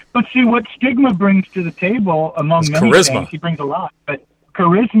 but see what Stigma brings to the table among many charisma. things. He brings a lot, but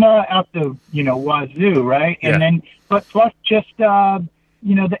charisma out the wazoo, right? And then, but plus just the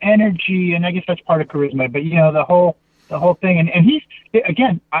energy, and I guess that's part of charisma. But the whole thing, and he's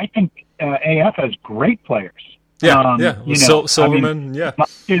again, I think AF has great players. Silverman,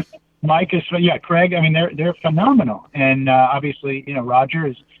 Mike is Craig. I mean, they're phenomenal, and obviously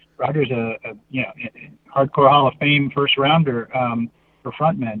Roger's a Hardcore Hall of Fame first rounder for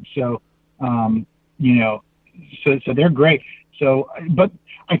frontmen. So so they're great. So, but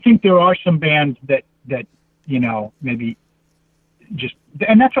I think there are some bands that maybe just,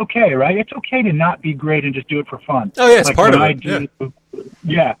 and that's okay, right? It's okay to not be great and just do it for fun. Oh yeah, it's part of it.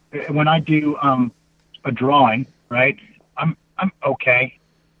 When I do a drawing, right? I'm okay.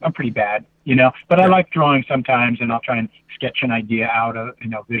 I'm pretty bad, but I like drawing sometimes, and I'll try and sketch an idea out of,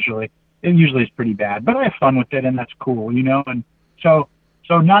 visually. It usually is pretty bad, but I have fun with it, and that's cool, and so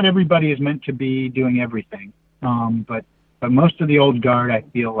not everybody is meant to be doing everything. But most of the old guard, I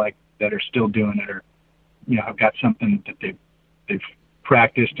feel like, that are still doing it or, have got something that they've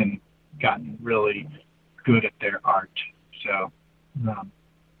practiced and gotten really good at their art. So,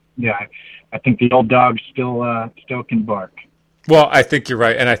 I think the old dogs still can bark. Well, I think you're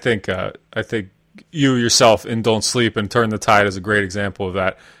right, and I think you yourself in Don't Sleep and Turn the Tide is a great example of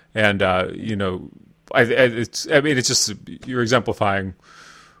that. And it's just you're exemplifying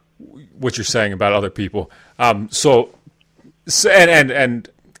what you're saying about other people. So and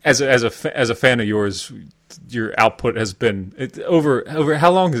as a fan of yours, your output has been over how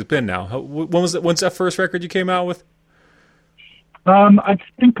long has it been now? When's that first record you came out with? I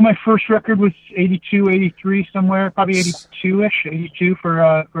think my first record was 82, 83, somewhere, probably 82-ish, 82 for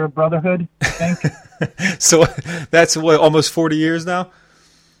a Brotherhood, I think. So that's almost 40 years now?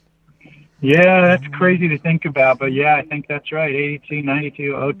 Yeah, that's crazy to think about, but yeah, I think that's right. 82,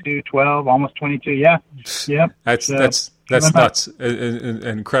 92, 02, 12, almost 22. Yeah. Yep. That's nuts and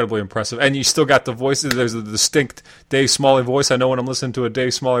incredibly impressive. And you still got the voice. There's a distinct Dave Smalley voice. I know when I'm listening to a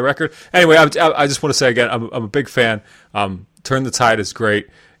Dave Smalley record. Anyway, I just want to say again, I'm a big fan. Turn the Tide is great.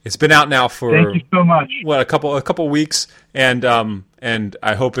 It's been out now for thank you so much. A couple weeks, and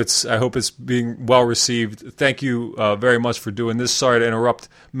I hope it's being well received. Thank you very much for doing this. Sorry to interrupt,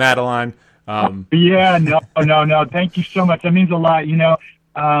 Madeline. No. Thank you so much. That means a lot.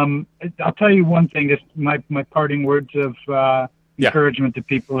 I'll tell you one thing. Just my parting words of encouragement to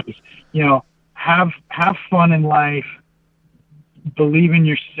people is, have fun in life. believe in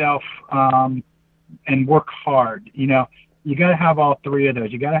yourself, and work hard. You know, you got to have all three of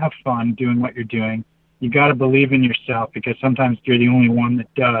those. You got to have fun doing what you're doing. You got to believe in yourself, because sometimes you're the only one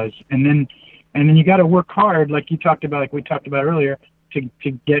that does. And then you got to work hard, like we talked about earlier,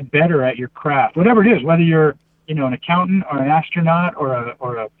 to get better at your craft, whatever it is, whether you're, you know, an accountant or an astronaut or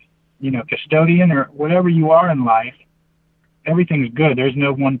a you know, custodian or whatever you are in life. Everything's good. There's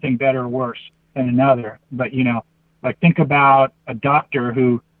no one thing better or worse than another. But, you know, like, think about a doctor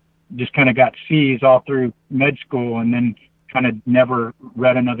who just kind of got C's all through med school and then kind of never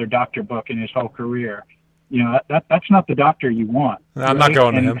read another doctor book in his whole career. You know, that's not the doctor you want. I'm not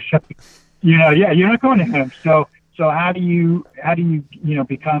going to him. So, you know, yeah, you're not going to him. So how do you you know,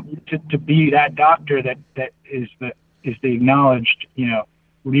 become to be that doctor that is the acknowledged, you know,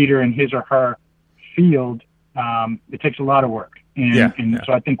 leader in his or her field? It takes a lot of work.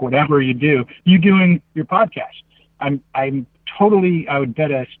 So I think whatever you do, you doing your podcast, I'm totally, I would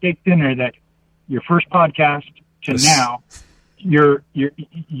bet a steak dinner that your first podcast to now,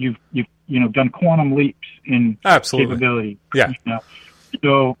 you've done quantum leaps in capability. Yeah. You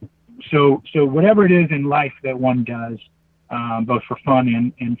know? So whatever it is in life that one does, both for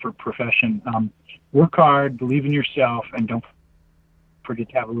fun and for profession, work hard, believe in yourself, and don't forget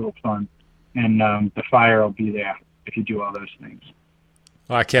to have a little fun. And the fire will be there if you do all those things.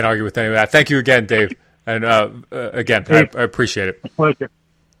 Well, I can't argue with any of that. Thank you again, Dave. And again, I appreciate it. My pleasure.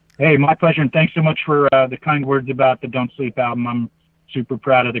 Hey, my pleasure. And thanks so much for the kind words about the Don't Sleep album. I'm super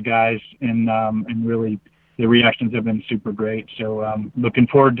proud of the guys, and really the reactions have been super great. So looking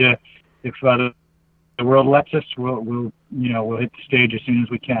forward to, if the world lets us, we'll hit the stage as soon as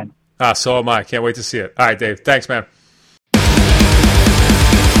we can. So am I. Can't wait to see it. All right, Dave. Thanks, man.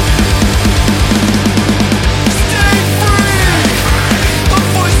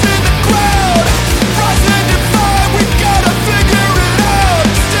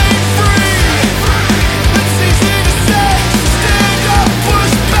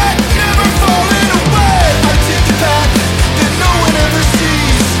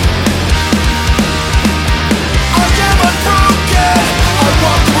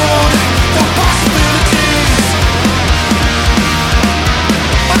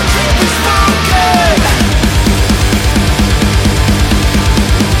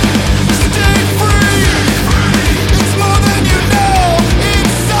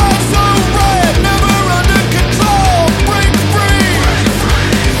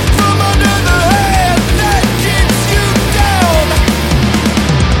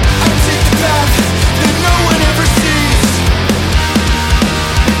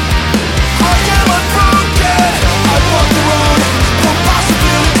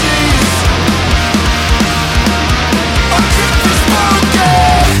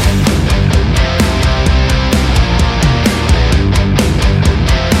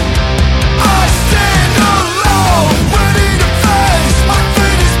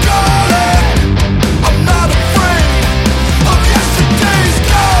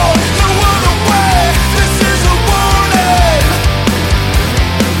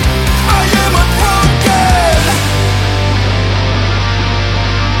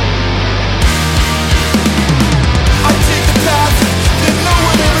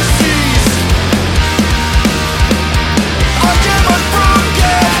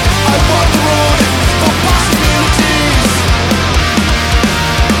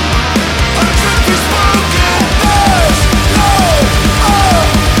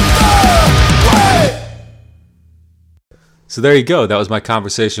 So there you go. That was my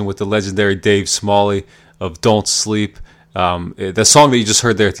conversation with the legendary Dave Smalley of Don't Sleep. The song that you just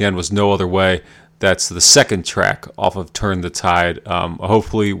heard there at the end was No Other Way. That's the second track off of Turn the Tide.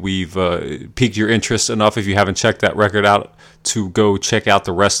 Hopefully we've piqued your interest enough, if you haven't checked that record out, to go check out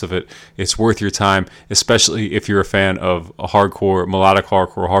the rest of it. It's worth your time, especially if you're a fan of a hardcore, melodic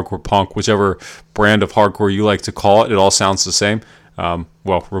hardcore punk, whichever brand of hardcore you like to call it. It all sounds the same.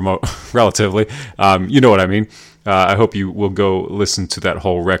 Remote, relatively. You know what I mean. I hope you will go listen to that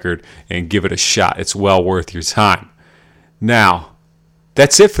whole record and give it a shot. It's well worth your time. Now,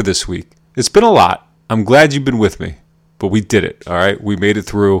 that's it for this week. It's been a lot. I'm glad you've been with me, but we did it, all right? We made it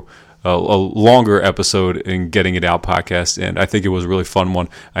through a longer episode in Getting It Out podcast, and I think it was a really fun one.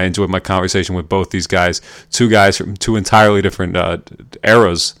 I enjoyed my conversation with both these guys, two guys from two entirely different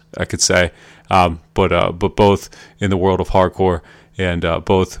eras, I could say, but both in the world of hardcore, and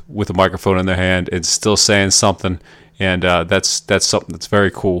both with a microphone in their hand and still saying something, and that's something that's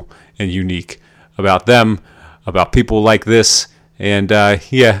very cool and unique about them, about people like this. And I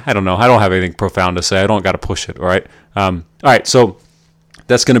don't know. I don't have anything profound to say. I don't got to push it. All right. All right. So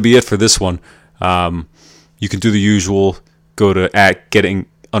that's going to be it for this one. You can do the usual. go to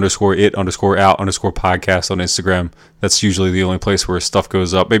 @getting_it_out_podcast on Instagram. That's usually the only place where stuff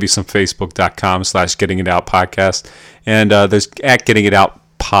goes up. Maybe some Facebook.com/gettingitoutpodcast. And there's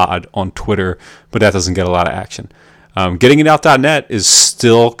 @gettingitoutpod on Twitter, but that doesn't get a lot of action. Gettingitout.net is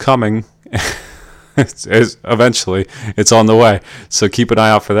still coming. Eventually, it's on the way. So keep an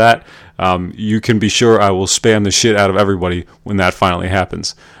eye out for that. You can be sure I will spam the shit out of everybody when that finally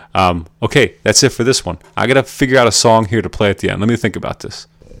happens. Okay, that's it for this one. I got to figure out a song here to play at the end. Let me think about this.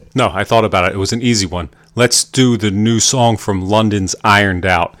 No, I thought about it. It was an easy one. Let's do the new song from London's Ironed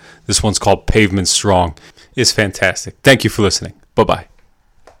Out. This one's called Pavement Strong. It's fantastic. Thank you for listening. Bye-bye.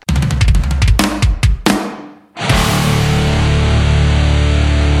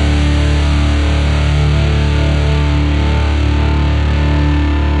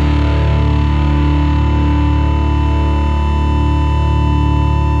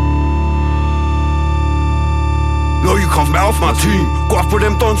 Off my team, go off with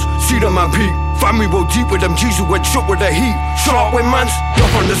them dons, see them man peak. Family roll deep with them G's who went shot with the heat. Sharp with mans, up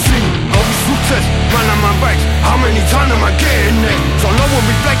on the scene. I'll be swoop test, man on my backs. How many times am I getting there? So no one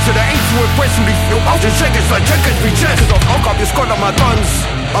reflects to the ain't to impress who they feel. Out in seconds like checkers be chess. Cause I'll fuck up your squad on my guns.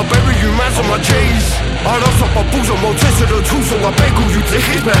 I'll bury you mans on my J's. I'll lost up my balls on more tests to the two, so I beg who you think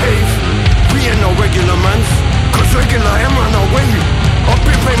is behave. We ain't no regular mans, cause regular am on our way. I've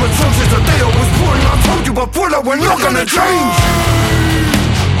been playing my drum since the day I was born. I told you before that we're not gonna change.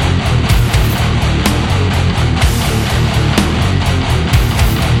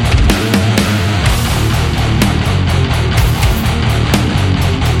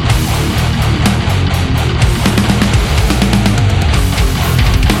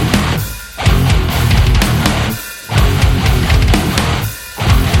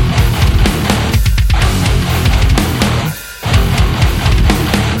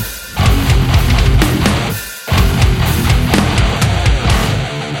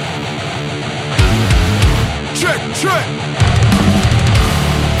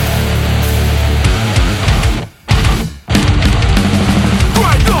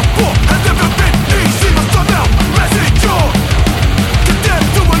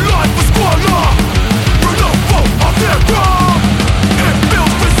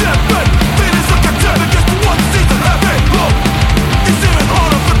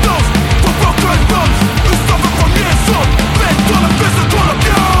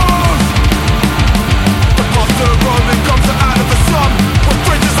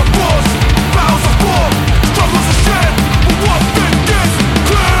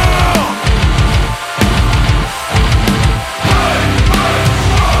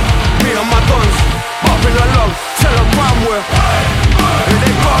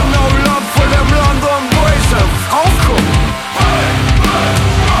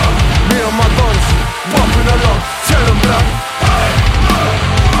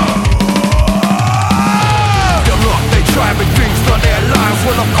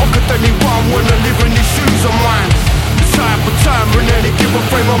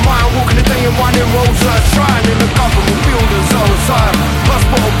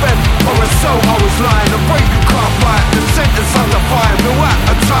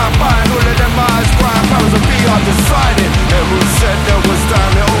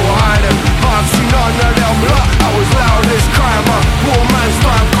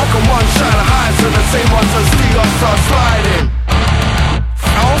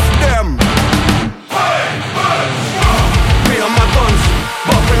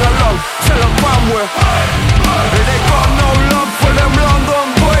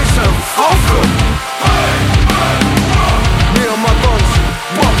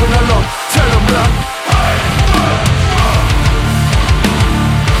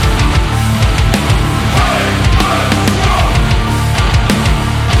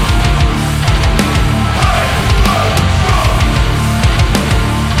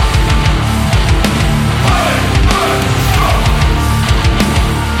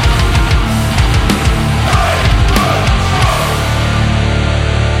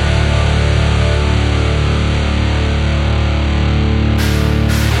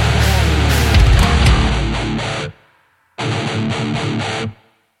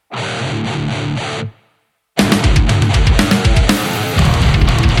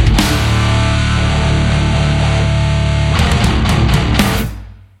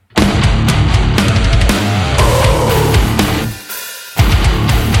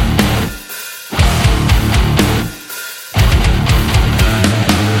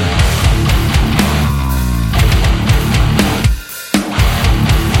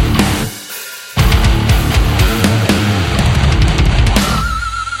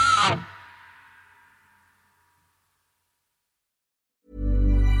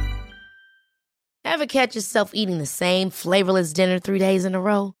 Ever catch yourself eating the same flavorless dinner 3 days in a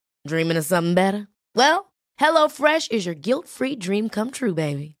row? Dreaming of something better? Well, HelloFresh is your guilt-free dream come true,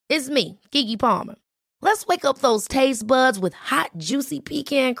 baby. It's me, Keke Palmer. Let's wake up those taste buds with hot, juicy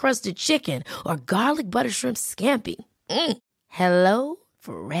pecan-crusted chicken or garlic butter shrimp scampi. Hello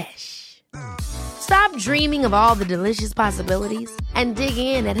Fresh. Stop dreaming of all the delicious possibilities and dig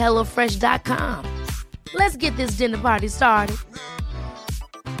in at HelloFresh.com. Let's get this dinner party started.